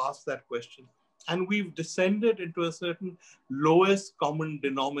to ask that question. And we've descended into a certain lowest common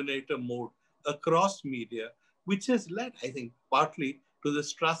denominator mode across media, which has led, I think, partly to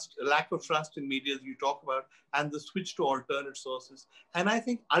this trust, lack of trust in media that you talk about, and the switch to alternate sources. And I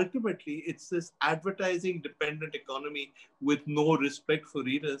think ultimately it's this advertising dependent economy with no respect for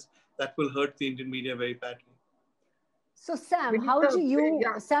readers that will hurt the Indian media very badly. So Sam, how do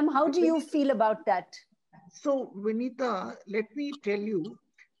you feel about that? So Vinita, let me tell you,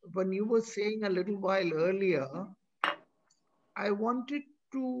 when you were saying a little while earlier, I wanted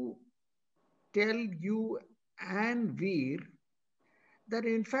to tell you and Veer that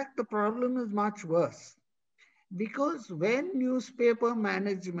in fact the problem is much worse. Because when newspaper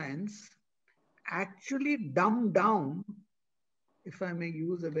managements actually dumb down, if I may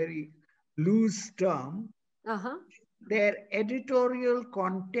use a very loose term, their editorial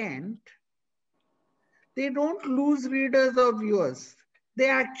content, they don't lose readers or viewers. They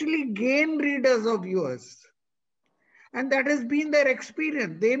actually gain readers or viewers. And that has been their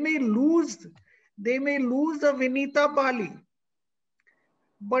experience. They may lose a Vinita Bali,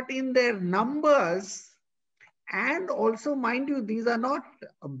 but in their numbers, and also mind you, these are not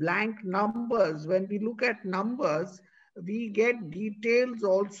blank numbers. When we look at numbers, we get details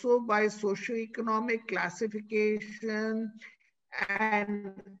also by socioeconomic classification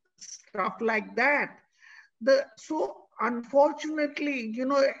and stuff like that. So unfortunately,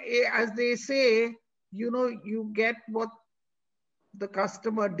 as they say, you get what the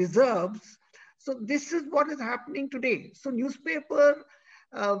customer deserves. So this is what is happening today. So newspaper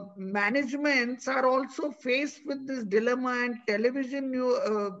managements are also faced with this dilemma, and television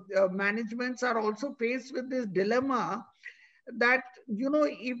managements are also faced with this dilemma that,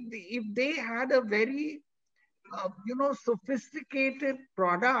 if they had a very, sophisticated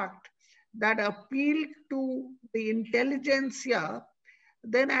product, that appealed to the intelligentsia,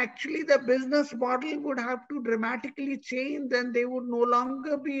 then actually the business model would have to dramatically change and they would no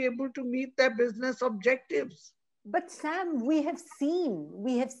longer be able to meet their business objectives. But Sam, we have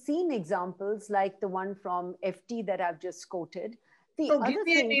seen examples like the one from FT that I've just quoted. The So give other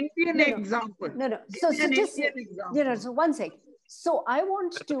me an thing, Indian no, no, example. no, no. Give So, me so an just, Indian example. so one sec. So I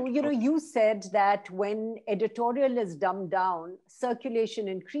want to, you said that when editorial is dumbed down, circulation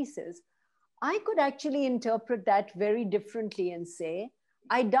increases. I could actually interpret that very differently and say,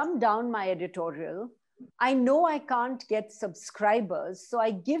 I dumb down my editorial. I know I can't get subscribers, so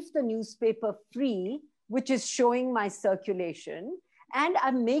I give the newspaper free, which is showing my circulation. And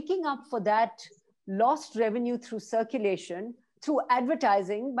I'm making up for that lost revenue through circulation through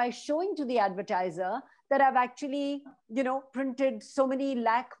advertising by showing to the advertiser that I've actually, printed so many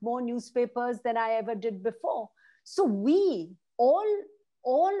lakh more newspapers than I ever did before. So we all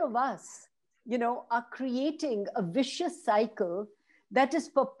of us, are creating a vicious cycle that is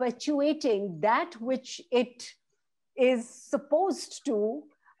perpetuating that which it is supposed to,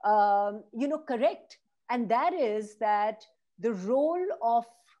 correct. And that is that the role of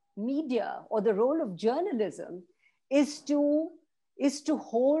media or the role of journalism is to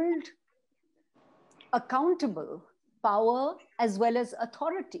hold accountable power as well as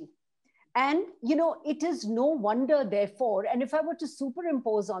authority. And, it is no wonder, therefore, and if I were to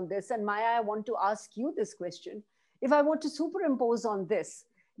superimpose on this, and Maya, I want to ask you this question. If I were to superimpose on this,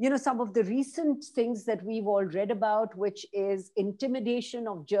 some of the recent things that we've all read about, which is intimidation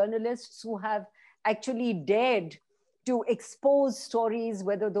of journalists who have actually dared to expose stories,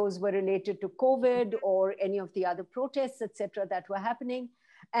 whether those were related to COVID or any of the other protests, etc., that were happening.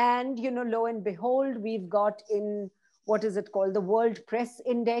 And, lo and behold, we've got in what is it called? The World Press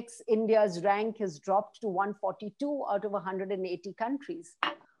Index. India's rank has dropped to 142 out of 180 countries.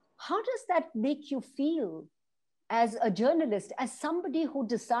 How does that make you feel as a journalist, as somebody who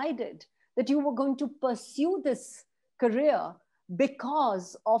decided that you were going to pursue this career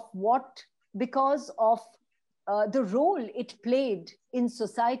because of the role it played in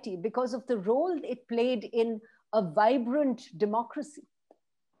society, because of the role it played in a vibrant democracy?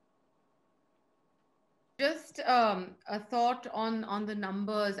 Just a thought on the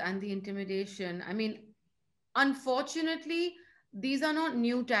numbers and the intimidation. I mean, unfortunately, these are not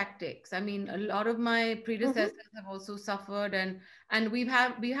new tactics. I mean, a lot of my predecessors have also suffered, and we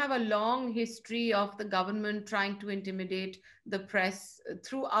have a long history of the government trying to intimidate the press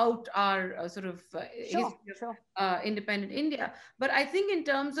throughout our Sure, history sure. of independent India. But I think in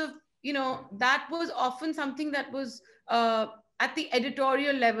terms of, that was often something that was at the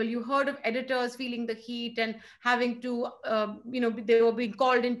editorial level. You heard of editors feeling the heat and having to, they were being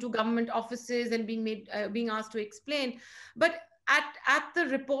called into government offices and being asked to explain. But at the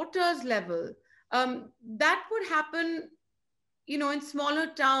reporters level, that would happen, in smaller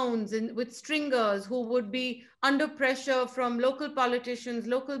towns and with stringers who would be under pressure from local politicians,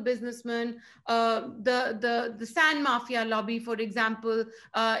 local businessmen, the sand mafia lobby, for example,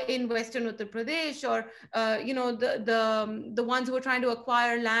 in Western Uttar Pradesh, or the ones who were trying to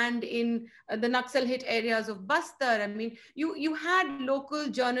acquire land in the Naxal hit areas of Bastar. I mean, you had local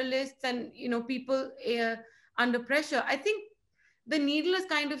journalists and people under pressure. I think the needle has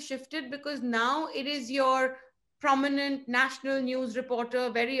kind of shifted, because now it is your prominent national news reporter,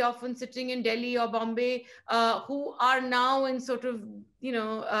 very often sitting in Delhi or Bombay, who are now in sort of, in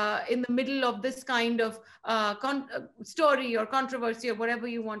the middle of this kind of story or controversy or whatever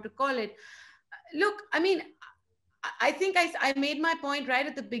you want to call it. Look, I mean, I think I made my point right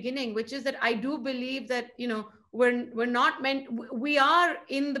at the beginning, which is that I do believe that, we're not meant, we are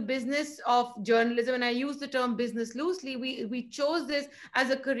in the business of journalism, and I use the term business loosely. We chose this as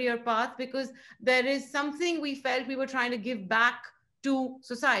a career path because there is something we felt we were trying to give back to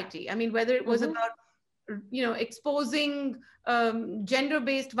society. I mean, whether it was about exposing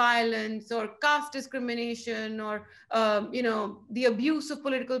gender-based violence or caste discrimination, or the abuse of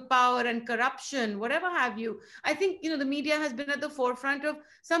political power and corruption, whatever have you. I think the media has been at the forefront of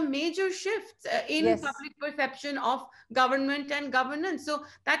some major shifts in Yes. public perception of government and governance. So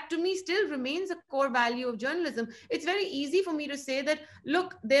that to me still remains a core value of journalism. It's very easy for me to say that,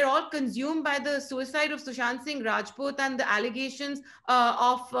 look, they're all consumed by the suicide of Sushant Singh Rajput and the allegations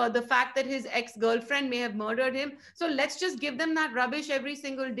of the fact that his ex-girlfriend may have murdered him. So let's just give them that rubbish every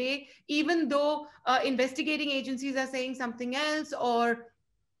single day, even though investigating agencies are saying something else. Or,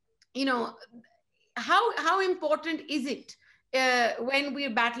 how important is it when we're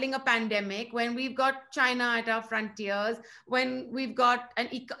battling a pandemic, when we've got China at our frontiers, when we've got an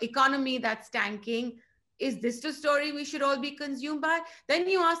economy that's tanking? is this the story we should all be consumed by? Then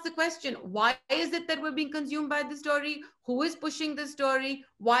you ask the question, why is it that we're being consumed by the story? Who is pushing the story?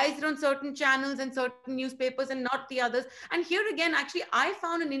 Why is it on certain channels and certain newspapers and not the others? And here again, actually, I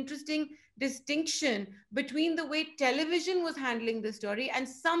found an interesting distinction between the way television was handling the story and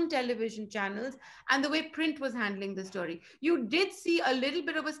some television channels and the way print was handling the story. You did see a little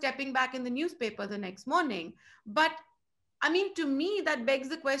bit of a stepping back in the newspaper the next morning. But I mean, to me, that begs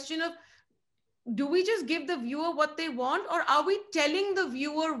the question of, do we just give the viewer what they want, or are we telling the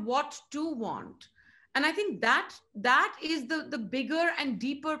viewer what to want? And I think that is the bigger and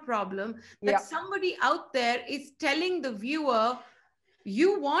deeper problem, that somebody out there is telling the viewer,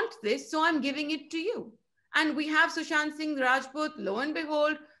 you want this, so I'm giving it to you. And we have Sushant Singh Rajput, lo and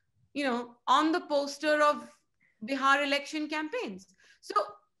behold, on the poster of Bihar election campaigns. So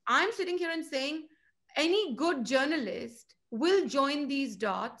I'm sitting here and saying, any good journalist will join these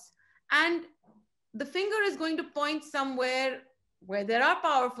dots, and the finger is going to point somewhere where there are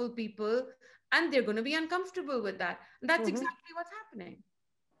powerful people, and they're going to be uncomfortable with that. And that's exactly what's happening.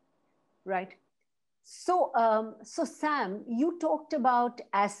 Right. So, so Sam, you talked about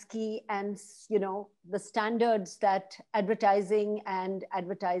ASCII and, the standards that advertising and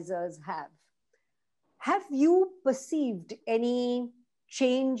advertisers have. Have you perceived any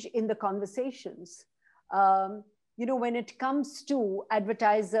change in the conversations? When it comes to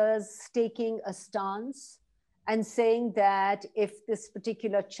advertisers taking a stance and saying that if this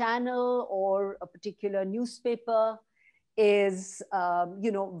particular channel or a particular newspaper is,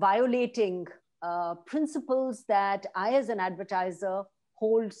 violating principles that I, as an advertiser,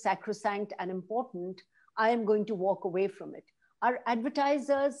 hold sacrosanct and important, I am going to walk away from it. Are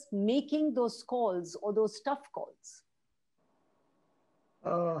advertisers making those calls or those tough calls?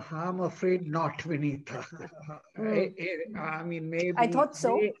 I'm afraid not, Vinitha. I mean, maybe I thought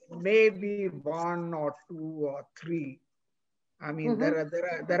so. Maybe one or two or three. I mean, there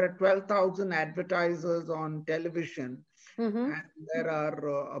are 12,000 advertisers on television, and there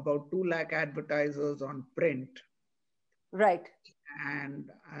are about 2 lakh advertisers on print. Right. And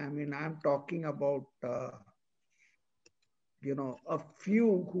I mean, I'm talking about a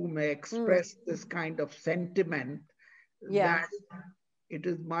few who may express this kind of sentiment, that it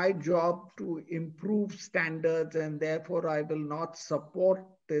is my job to improve standards, and therefore I will not support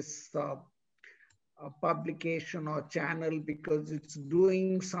this publication or channel because it's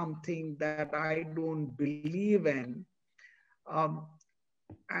doing something that I don't believe in.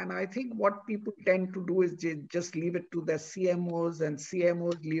 And I think what people tend to do is just leave it to their CMOs, and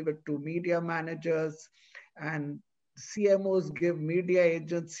CMOs leave it to media managers, and CMOs give media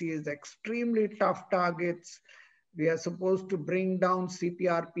agencies extremely tough targets. We are supposed to bring down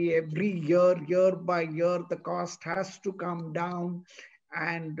CPRP every year, year by year. The cost has to come down,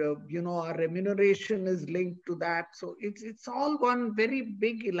 and our remuneration is linked to that. So it's all one very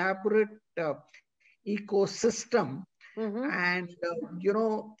big, elaborate ecosystem. And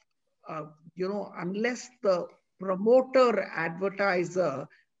unless the promoter advertiser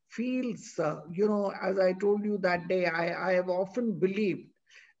feels, as I told you that day, I have often believed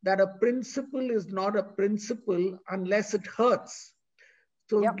that a principle is not a principle unless it hurts.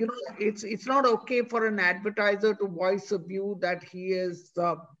 So, it's not okay for an advertiser to voice a view that he is,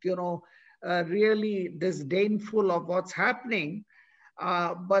 really disdainful of what's happening.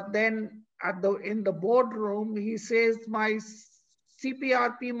 But then in the boardroom, he says, my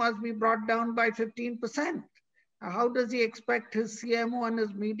CPRP must be brought down by 15%. How does he expect his CMO and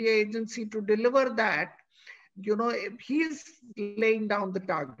his media agency to deliver that? If he's laying down the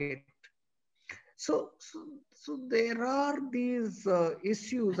target. So there are these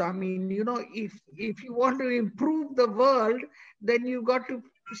issues. I mean, if you want to improve the world, then you got to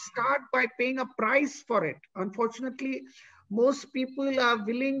start by paying a price for it. Unfortunately, most people are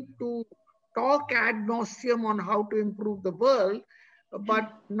willing to talk ad nauseum on how to improve the world,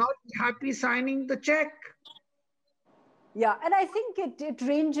 but not happy signing the check. Yeah, and I think it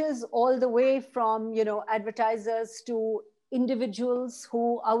ranges all the way from, advertisers to individuals.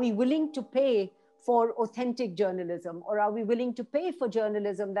 Who are we willing to pay for authentic journalism, or are we willing to pay for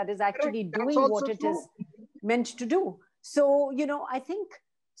journalism that is actually doing what it is meant to do? So, I think,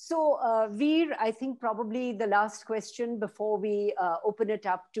 Veer, I think probably the last question before we open it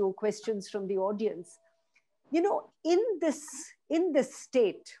up to questions from the audience. In this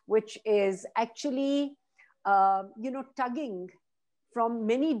state, which is actually tugging from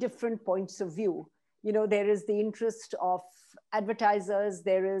many different points of view. There is the interest of advertisers,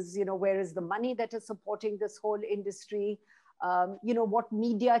 there is, where is the money that is supporting this whole industry? What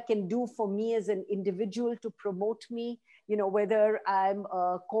media can do for me as an individual to promote me? whether I'm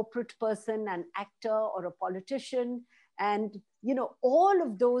a corporate person, an actor, or a politician, and, all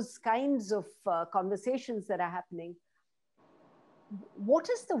of those kinds of conversations that are happening. What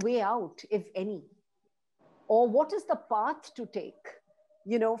is the way out, if any? Or what is the path to take,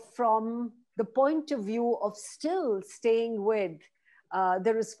 from the point of view of still staying with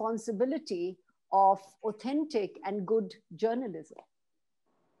the responsibility of authentic and good journalism?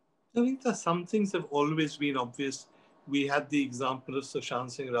 I think that some things have always been obvious. We had the example of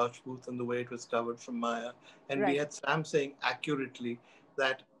Sushant Singh Rajput and the way it was covered from Maya. And we Right. had Sam saying accurately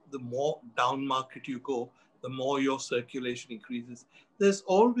that the more down market you go, the more your circulation increases. This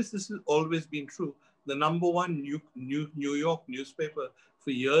has always been true. The number one New York newspaper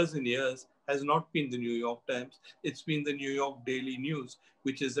for years and years has not been the New York Times. It's been the New York Daily News,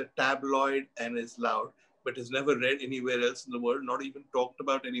 which is a tabloid and is loud, but is never read anywhere else in the world, not even talked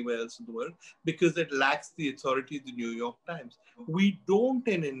about anywhere else in the world, because it lacks the authority of the New York Times. We don't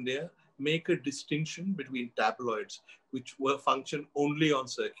in India make a distinction between tabloids, which function only on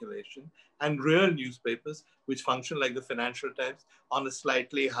circulation, and real newspapers, which function like the Financial Times on a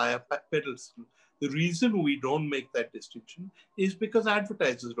slightly higher pedestal. The reason we don't make that distinction is because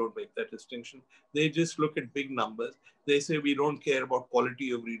advertisers don't make that distinction. They just look at big numbers. They say we don't care about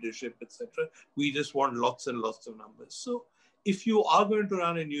quality of readership, etc. We just want lots and lots of numbers. So if you are going to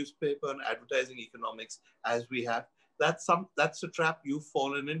run a newspaper on advertising economics, as we have, that's a trap you've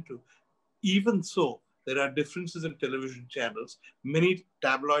fallen into. Even so, there are differences in television channels. Many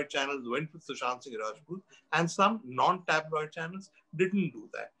tabloid channels went with Sushant Singh Rajput, and some non-tabloid channels didn't do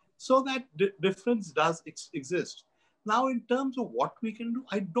that. So that difference does exist. Now, in terms of what we can do,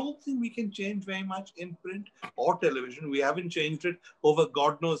 I don't think we can change very much in print or television. We haven't changed it over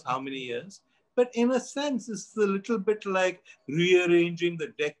God knows how many years. But in a sense, it's a little bit like rearranging the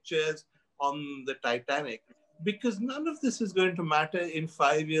deck chairs on the Titanic, because none of this is going to matter in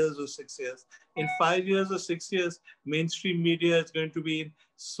 5 years or 6 years. In 5 years or 6 years, mainstream media is going to be in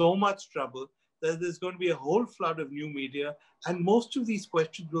so much trouble that there's going to be a whole flood of new media. And most of these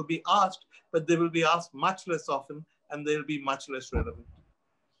questions will be asked, but they will be asked much less often and they'll be much less relevant.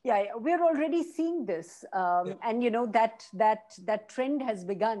 Yeah, we're already seeing this, and that trend has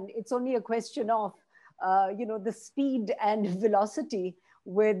begun. It's only a question of the speed and velocity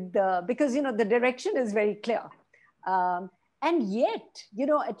with because the direction is very clear, and yet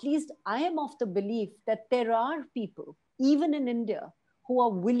at least I am of the belief that there are people even in India who are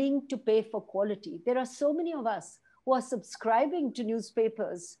willing to pay for quality. There are so many of us who are subscribing to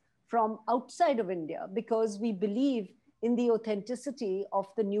newspapers from outside of India because we believe in the authenticity of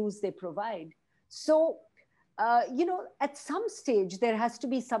the news they provide. So, at some stage, there has to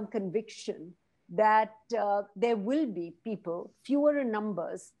be some conviction that there will be people, fewer in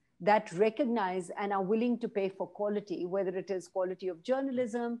numbers, that recognize and are willing to pay for quality, whether it is quality of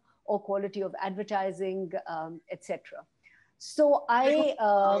journalism or quality of advertising, etc. So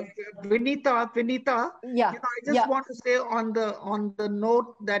Vinita, yeah, I just want to say on the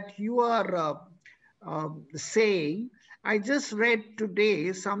note that you are saying, I just read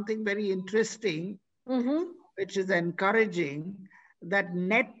today something very interesting, which is encouraging, that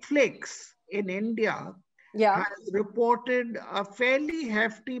Netflix in India has reported a fairly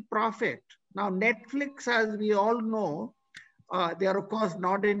hefty profit. Now, Netflix, as we all know, they are of course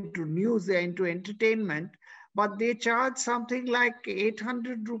not into news, they're into entertainment, but they charge something like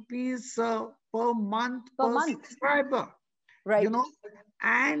 800 rupees per month per subscriber. Right.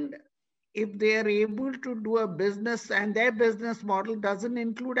 And if they are able to do a business, and their business model doesn't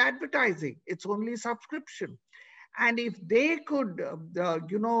include advertising, it's only subscription. And if they could,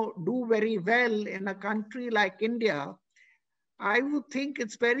 do very well in a country like India, I would think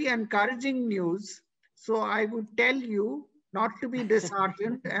it's very encouraging news. So I would tell you not to be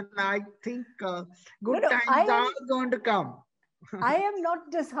disheartened. And I think good times are going to come. I am not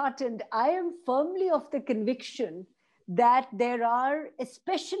disheartened. I am firmly of the conviction that there are,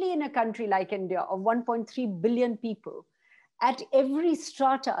 especially in a country like India of 1.3 billion people, at every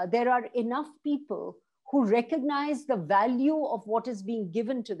strata, there are enough people who recognize the value of what is being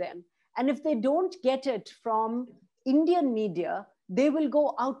given to them. And if they don't get it from Indian media, they will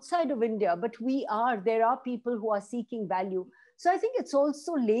go outside of India. But there are people who are seeking value. So I think it's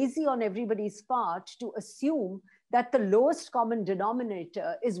also lazy on everybody's part to assume that the lowest common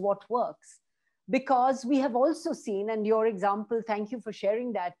denominator is what works. Because we have also seen, and your example, thank you for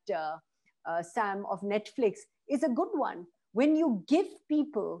sharing that, Sam, of Netflix, is a good one. When you give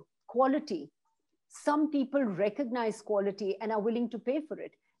people quality, some people recognize quality and are willing to pay for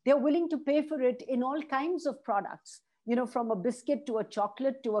it. They're willing to pay for it in all kinds of products, from a biscuit to a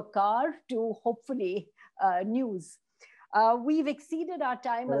chocolate to a car to hopefully news. We've exceeded our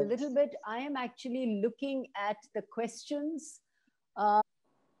time a little bit. I am actually looking at the questions. I'm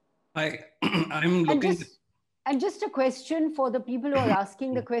And looking. just a question for the people who are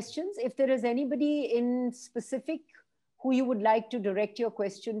asking the questions. If there is anybody in specific who you would like to direct your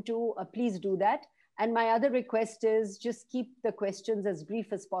question to, please do that. And my other request is just keep the questions as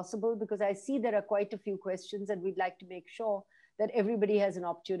brief as possible, because I see there are quite a few questions and we'd like to make sure that everybody has an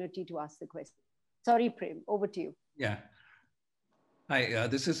opportunity to ask the question. Sorry, Prem, over to you. Yeah. Hi,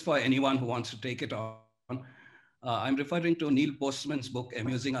 this is for anyone who wants to take it on. I'm referring to Neil Postman's book,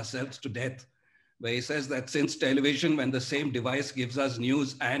 Amusing Ourselves to Death, where he says that since television, when the same device gives us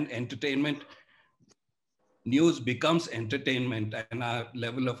news and entertainment, news becomes entertainment and our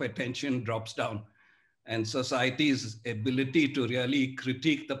level of attention drops down. And society's ability to really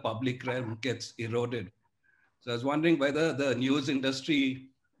critique the public realm gets eroded. So I was wondering whether the news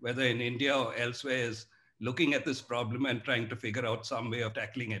industry, whether in India or elsewhere, is looking at this problem and trying to figure out some way of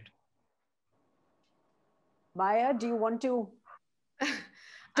tackling it. Maya, do you want to I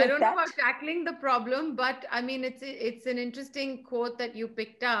don't know that? about tackling the problem, but I mean, it's an interesting quote that you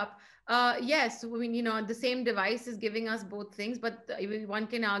picked up. Yes, I mean, the same device is giving us both things, but one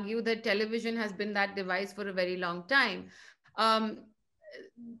can argue that television has been that device for a very long time.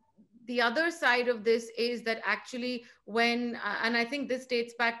 The other side of this is that actually when, and I think this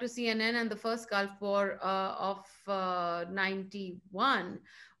dates back to CNN and the first Gulf War of 91,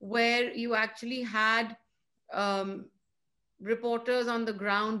 where you actually had reporters on the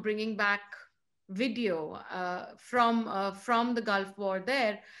ground bringing back video from the Gulf War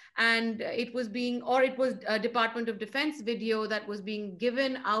there, and it was a Department of Defense video that was being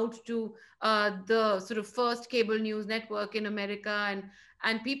given out to the sort of first cable news network in America,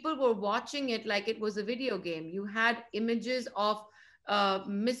 and people were watching it like it was a video game. You had images of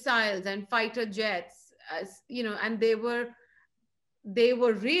missiles and fighter jets, and they were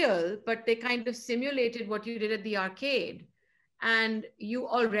real, but they kind of simulated what you did at the arcade, and you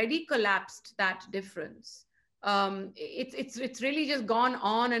already collapsed that difference. It's really just gone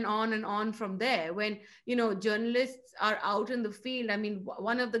on and on and on from there. When journalists are out in the field, I mean,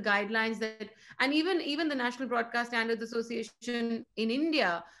 one of the guidelines that, and even the National Broadcast Standards Association in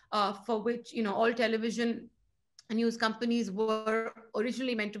India, for which all television news companies were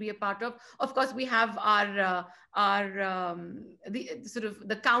originally meant to be a part of. Of course, we have our the sort of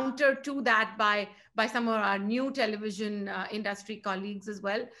the counter to that by some of our new television industry colleagues as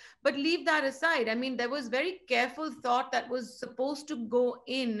well. But leave that aside. I mean, there was very careful thought that was supposed to go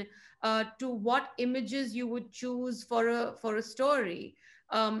in to what images you would choose for a story.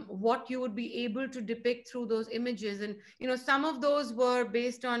 What you would be able to depict through those images. And, some of those were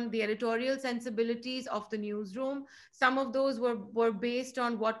based on the editorial sensibilities of the newsroom. Some of those were based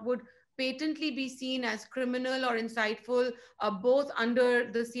on what would patently be seen as criminal or insightful, both under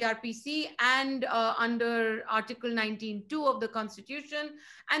the CRPC and under Article 19(2) of the Constitution.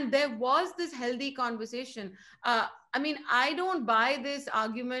 And there was this healthy conversation. I mean, I don't buy this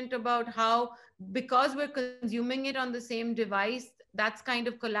argument about how, because we're consuming it on the same device, that's kind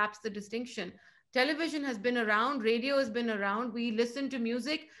of collapsed the distinction. Television has been around, radio has been around. We listen to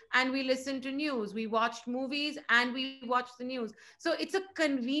music and we listen to news. We watched movies and we watch the news. So it's a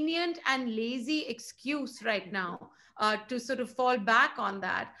convenient and lazy excuse right now to sort of fall back on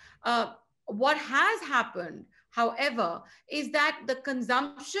that. What has happened, however, is that the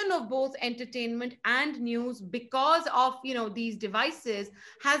consumption of both entertainment and news, because of these devices,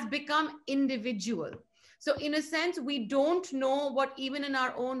 has become individual. So in a sense, we don't know what, even in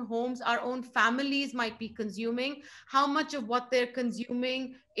our own homes, our own families might be consuming, how much of what they're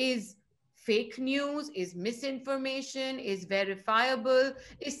consuming is fake news, is misinformation, is verifiable,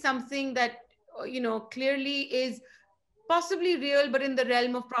 is something that, clearly is possibly real, but in the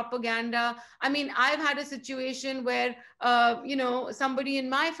realm of propaganda. I mean, I've had a situation where, somebody in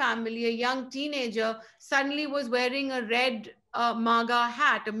my family, a young teenager, suddenly was wearing a red MAGA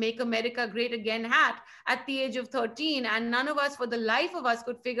hat, a Make America Great Again hat, at the age of 13. And none of us, for the life of us,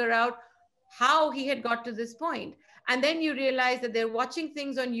 could figure out how he had got to this point. And then you realize that they're watching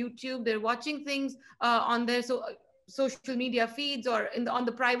things on YouTube, they're watching things on their social media feeds, or on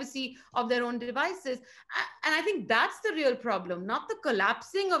the privacy of their own devices. And I think that's the real problem, not the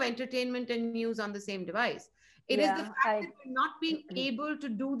collapsing of entertainment and news on the same device. It is the fact that we're not being able to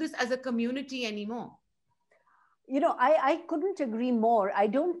do this as a community anymore. I couldn't agree more. I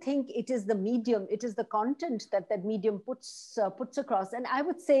don't think it is the medium, it is the content that medium puts across. And I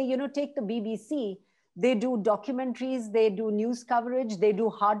would say, take the BBC. They do documentaries, they do news coverage, they do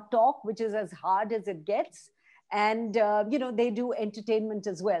hard talk, which is as hard as it gets. And, they do entertainment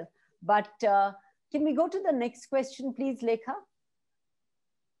as well. But Can we go to the next question, please, Lekha?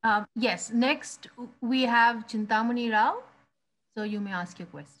 Yes, next we have Chintamani Rao. So you may ask your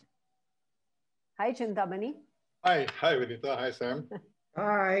question. Hi, Chintamani. Hi, Vinita. Hi, Sam.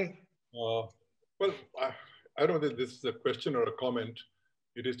 Hi. Well, I don't know if this is a question or a comment.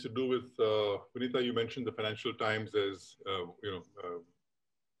 It is to do with Vinita. You mentioned the Financial Times as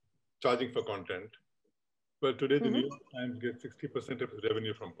charging for content. Well, today the New York Times gets 60% of its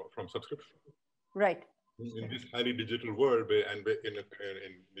revenue from subscription. Right. In this highly digital world, in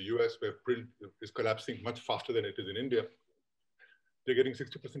the US, where print is collapsing much faster than it is in India, they're getting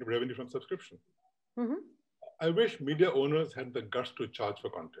 60% of revenue from subscription. I wish media owners had the guts to charge for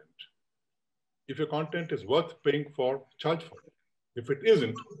content. If your content is worth paying for, charge for it. If it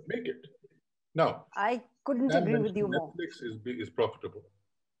isn't, make it. Now, I couldn't agree with you more. Netflix is profitable.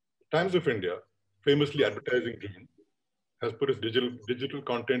 Times of India, famously advertising driven, has put its digital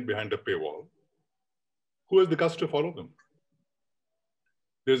content behind a paywall. Who has the guts to follow them?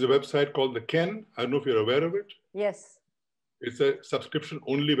 There's a website called The Ken. I don't know if you're aware of it. Yes. It's a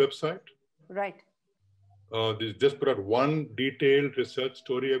subscription-only website. Right. They just put out one detailed research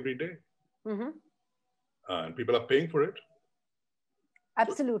story every day. And people are paying for it.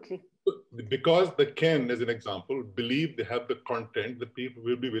 Absolutely. Because the Ken, as an example, believe they have the content that people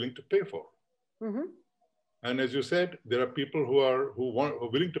will be willing to pay for. And as you said, there are people who are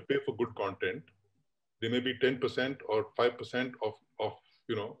willing to pay for good content. They may be 10% or 5% of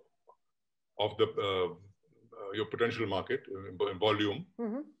your potential market in volume,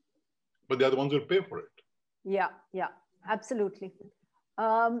 but they are the ones who will pay for it. Yeah, absolutely.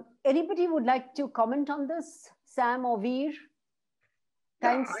 Anybody would like to comment on this, Sam or Veer?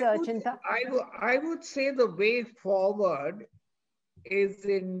 Thanks, Chinta. I would say the way forward is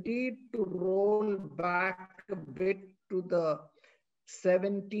indeed to roll back a bit to the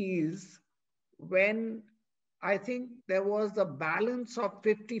 70s, when I think there was a balance of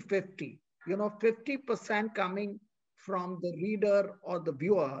 50-50, 50% coming from the reader or the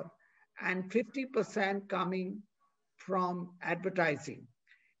viewer and 50% coming from advertising.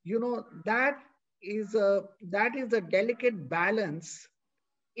 That is a delicate balance.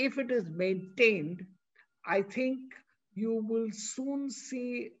 If it is maintained, I think you will soon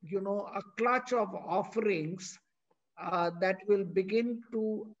see, a clutch of offerings that will begin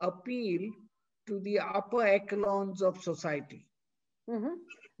to appeal to the upper echelons of society.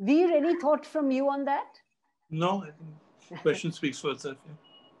 Veer, any thought from you on that? No, I think the question speaks for itself.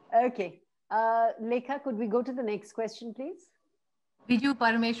 Yeah. Okay. Lekha, could we go to the next question, please? Viju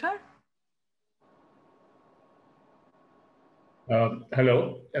Parameshwar.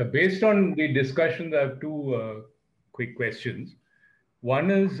 Hello. Based on the discussions, I have two quick questions.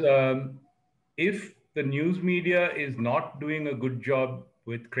 One is, if the news media is not doing a good job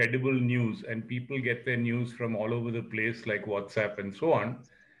with credible news and people get their news from all over the place like WhatsApp and so on,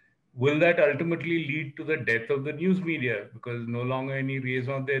 will that ultimately lead to the death of the news media because no longer any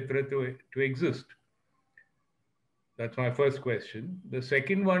raison d'etre to exist? That's my first question. The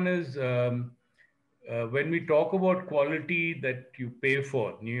second one is, when we talk about quality that you pay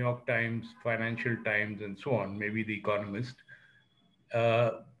for, New York Times, Financial Times, and so on, maybe The Economist,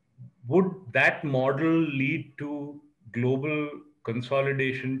 would that model lead to global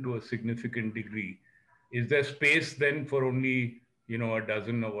consolidation to a significant degree? Is there space then for only, a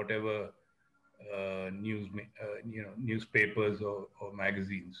dozen or whatever newspapers or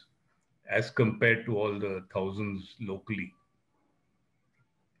magazines as compared to all the thousands locally?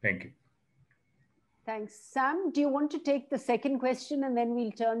 Thank you. Thanks. Sam, do you want to take the second question and then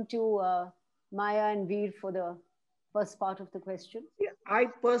we'll turn to Maya and Veer for the first part of the question? Yeah, I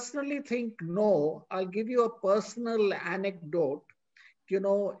personally think no. I'll give you a personal anecdote.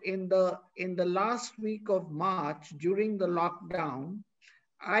 In the last week of March, during the lockdown,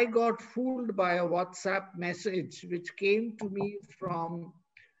 I got fooled by a WhatsApp message which came to me from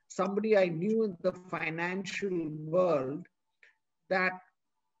somebody I knew in the financial world that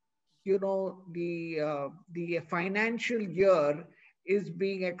the financial year is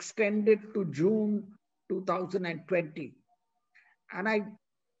being extended to June 2020. And I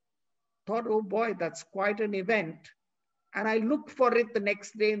thought, oh boy, that's quite an event. And I looked for it the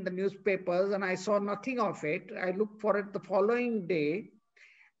next day in the newspapers and I saw nothing of it. I looked for it the following day.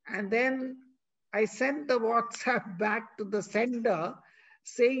 And then I sent the WhatsApp back to the sender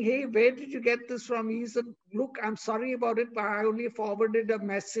saying, hey, where did you get this from? He said, look, I'm sorry about it, but I only forwarded a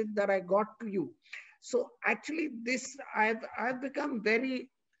message that I got to you. So actually I've become very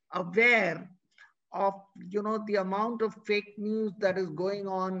aware of, the amount of fake news that is going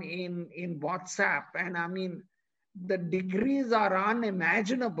on in WhatsApp. And I mean, the degrees are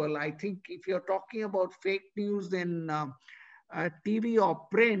unimaginable. I think if you're talking about fake news in TV or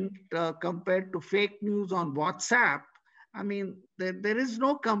print compared to fake news on WhatsApp, I mean, there is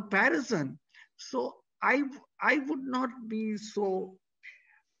no comparison. So I would not be so,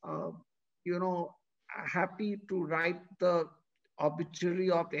 uh, you know, happy to write the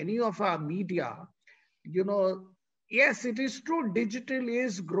obituary of any of our media. You know, yes, it is true, digital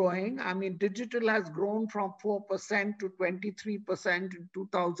is growing. I mean, digital has grown from 4% to 23% in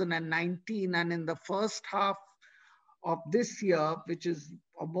 2019. And in the first half of this year, which is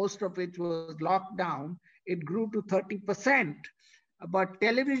most of which was locked down, it grew to 30%. But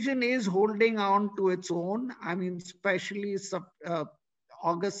television is holding on to its own. I mean, especially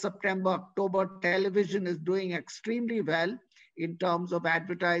August, September, October, television is doing extremely well in terms of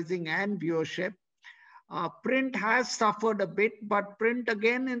advertising and viewership. Print has suffered a bit, but print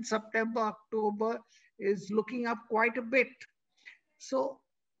again in September, October is looking up quite a bit. So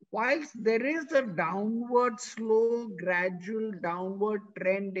whilst there is a downward, slow, gradual downward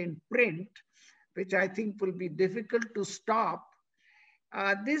trend in print, which I think will be difficult to stop,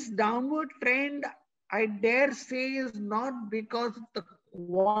 this downward trend, I dare say, is not because the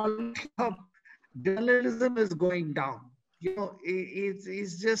quality of journalism is going down. You know,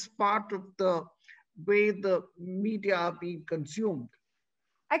 it's just part of the way the media are being consumed.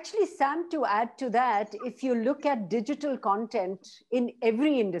 Actually, Sam, to add to that, if you look at digital content in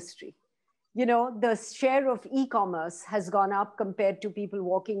every industry, you know, the share of e-commerce has gone up compared to people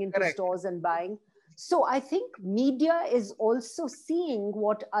walking into Correct. stores and buying. So I think media is also seeing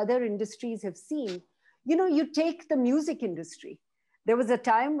what other industries have seen. You know, you take the music industry. There was a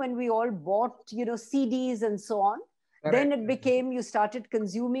time when we all bought, you know, CDs and so on. Then Correct. it became you started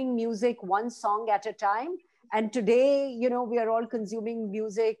consuming music one song at a time. And today, you know, we are all consuming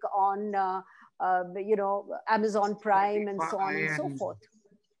music on, you know, Amazon Prime and so on and so And forth.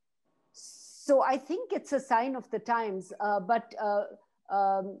 So I think it's a sign of the times.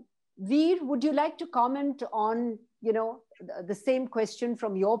 Veer, would you like to comment on, you know, the same question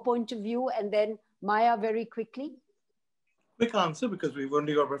from your point of view, and then Maya very quickly? Quick answer, because we've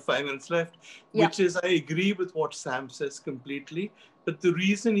only got about 5 minutes left, Yeah. which is I agree with what Sam says completely. But the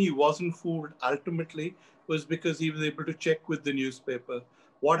reason he wasn't fooled ultimately was because he was able to check with the newspaper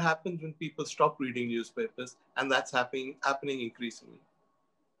what happens when people stop reading newspapers, and that's happening increasingly.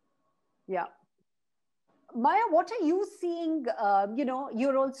 Yeah. Maya, what are you seeing? You know,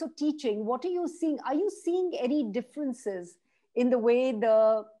 you're also teaching. What are you seeing? Are you seeing any differences in the way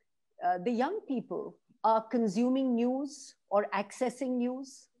the young people are consuming news or accessing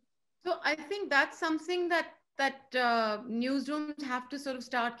news? So I think that's something that newsrooms have to sort of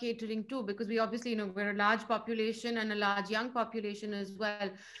start catering to, because we obviously, you know, we're a large population and a large young population as well.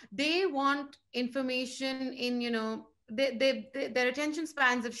 They want information in, you know, their attention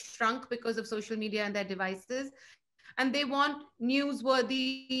spans have shrunk because of social media and their devices, and they want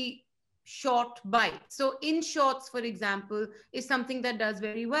newsworthy short bites. So in shorts, for example, is something that does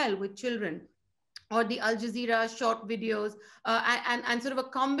very well with children, or the Al Jazeera short videos, and sort of a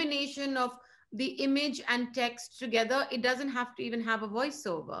combination of the image and text together. It doesn't have to even have a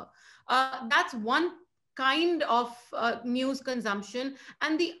voiceover. That's one kind of news consumption.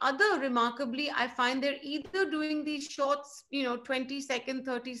 And the other, remarkably, I find they're either doing these shorts, you know, 20-second,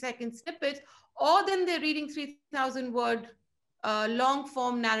 30-second snippets, or then they're reading 3,000 word long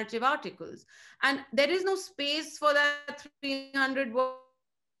form narrative articles. And there is no space for that 300-word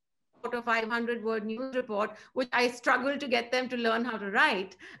or 500-word news report, which I struggle to get them to learn how to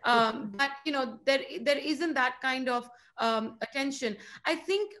write. But you know, there isn't that kind of attention. I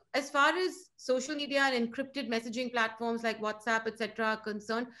think as far as social media and encrypted messaging platforms like WhatsApp, etc., are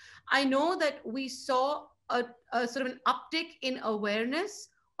concerned, I know that we saw a sort of an uptick in awareness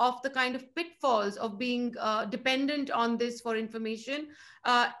of the kind of pitfalls of being dependent on this for information.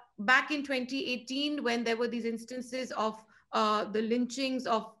 Back in 2018, when there were these instances of the lynchings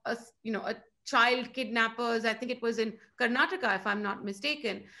of a child kidnappers. I think it was in Karnataka, if I'm not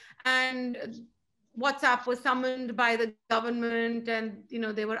mistaken. And WhatsApp was summoned by the government, and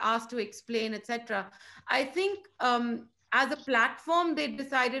they were asked to explain, etc. I think as a platform, they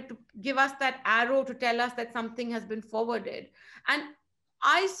decided to give us that arrow to tell us that something has been forwarded. And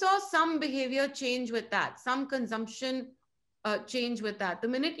I saw some behavior change with that, some consumption change with that. The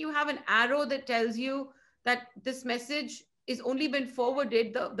minute you have an arrow that tells you that this message is only been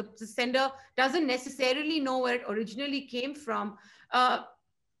forwarded, the sender doesn't necessarily know where it originally came from. I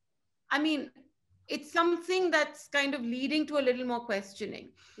mean, it's something that's kind of leading to a little more questioning.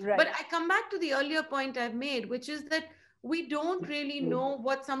 Right. But I come back to the earlier point I've made, which is that we don't really know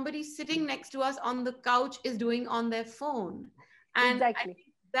what somebody sitting next to us on the couch is doing on their phone. And I Exactly. think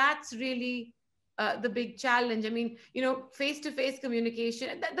that's really the big challenge. I mean, face-to-face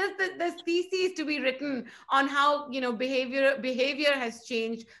communication. There's theses to be written on how behavior has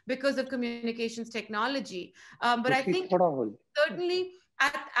changed because of communications technology. But I think certainly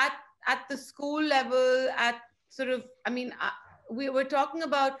at the school level, at sort of, I mean, we were talking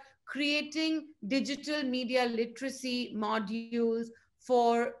about creating digital media literacy modules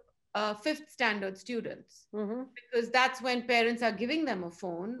for fifth standard students, because that's when parents are giving them a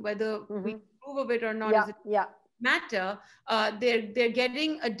phone, whether we approve of it or not, Yeah, is it yeah. matter. They're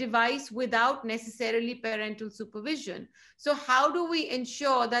getting a device without necessarily parental supervision. So how do we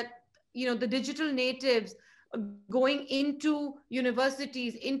ensure that the digital natives going into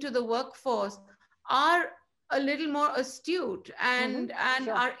universities, into the workforce, are a little more astute and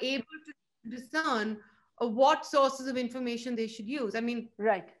Sure. are able to discern what sources of information they should use? I mean,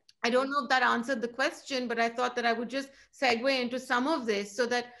 Right. I don't know if that answered the question, but I thought that I would just segue into some of this so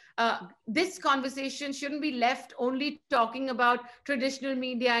that this conversation shouldn't be left only talking about traditional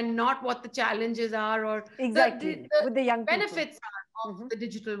media and not what the challenges are or Exactly. the With the young people. benefits are of the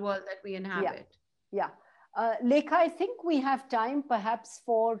digital world that we inhabit. Yeah. Lekha, I think we have time perhaps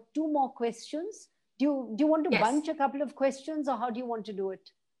for two more questions. Do you want to bunch a couple of questions, or how do you want to do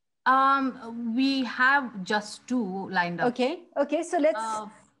it? We have just two lined up. Okay. So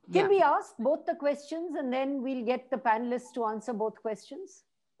can we ask both the questions and then we'll get the panelists to answer both questions?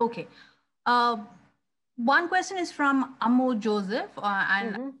 Okay. One question is from Amo Joseph,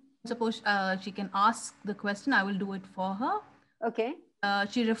 and suppose she can ask the question. I will do it for her. Okay.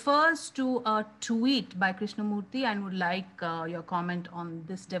 She refers to a tweet by Krishnamurti and would like your comment on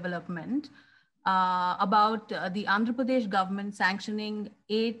this development about the Andhra Pradesh government sanctioning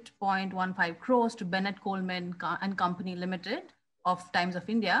 8.15 crores to Bennett Coleman and Company Limited of Times of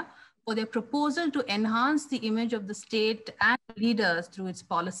India for their proposal to enhance the image of the state and leaders through its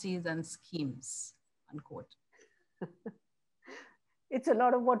policies and schemes, unquote. It's a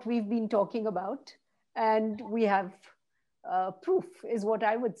lot of what we've been talking about, and we have proof, is what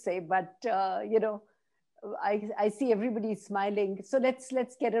I would say. But I see everybody smiling. So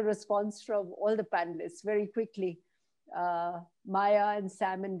let's get a response from all the panelists very quickly. Maya and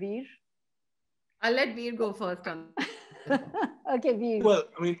Sam and Veer. I'll let Veer go first on. Okay, Veer. Well,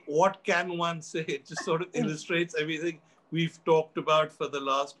 I mean, what can one say? It just sort of illustrates everything we've talked about for the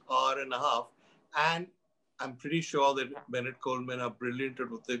last hour and a half. And I'm pretty sure that Bennett Coleman are brilliant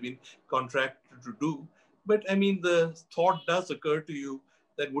at what they've been contracted to do. But I mean, the thought does occur to you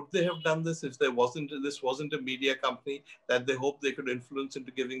that would they have done this if this wasn't a media company that they hoped they could influence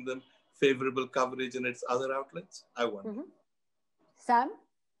into giving them favorable coverage in its other outlets? I wonder. Sam,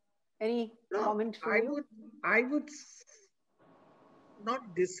 any comment from you? I would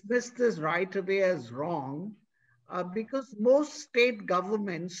not dismiss this right away as wrong, because most state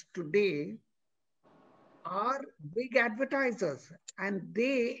governments today are big advertisers, and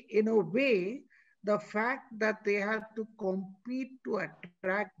they, in a way, the fact that they have to compete to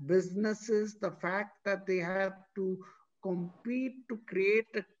attract businesses, the fact that they have to compete to create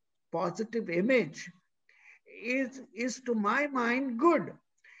a positive image is to my mind good.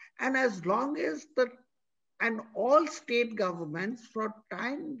 And as long as all state governments for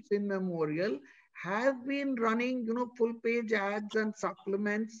times immemorial have been running, full page ads and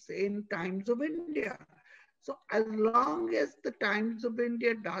supplements in Times of India. So as long as the Times of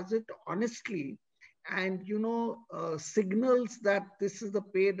India does it honestly and, signals that this is a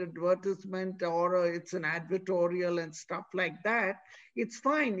paid advertisement or it's an advertorial and stuff like that, it's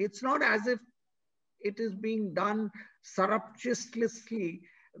fine. It's not as if it is being done surreptitiously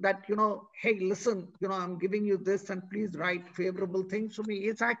that, hey, listen, I'm giving you this and please write favorable things to me.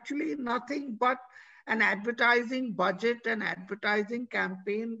 It's actually nothing but an advertising budget and advertising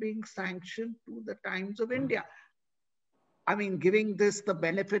campaign being sanctioned to the Times of India. I mean, giving this the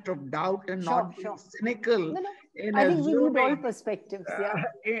benefit of doubt and not being cynical. I think we need all perspectives,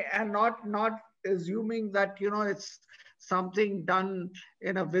 and not assuming that, it's something done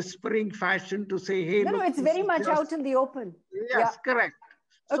in a whispering fashion to say, hey, look, it's very much out in the open. Yes, correct.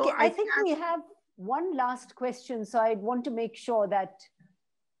 Okay, so I think we have one last question, so I want to make sure that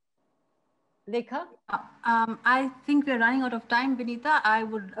Lekha? I think we're running out of time, Vinita. I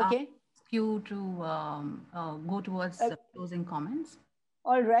would ask you to go towards closing comments.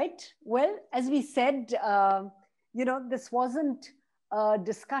 All right. Well, as we said, this wasn't a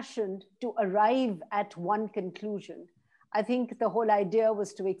discussion to arrive at one conclusion. I think the whole idea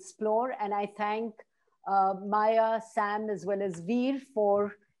was to explore, and I thank Maya, Sam, as well as Veer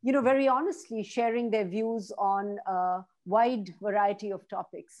for, very honestly sharing their views on wide variety of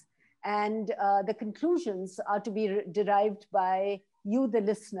topics. And the conclusions are to be derived by you, the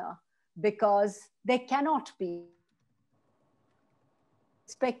listener, because there cannot be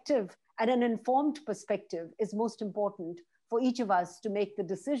perspective, and an informed perspective is most important for each of us to make the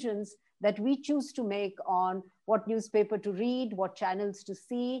decisions that we choose to make on what newspaper to read, what channels to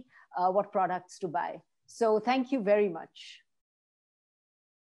see, what products to buy. So thank you very much.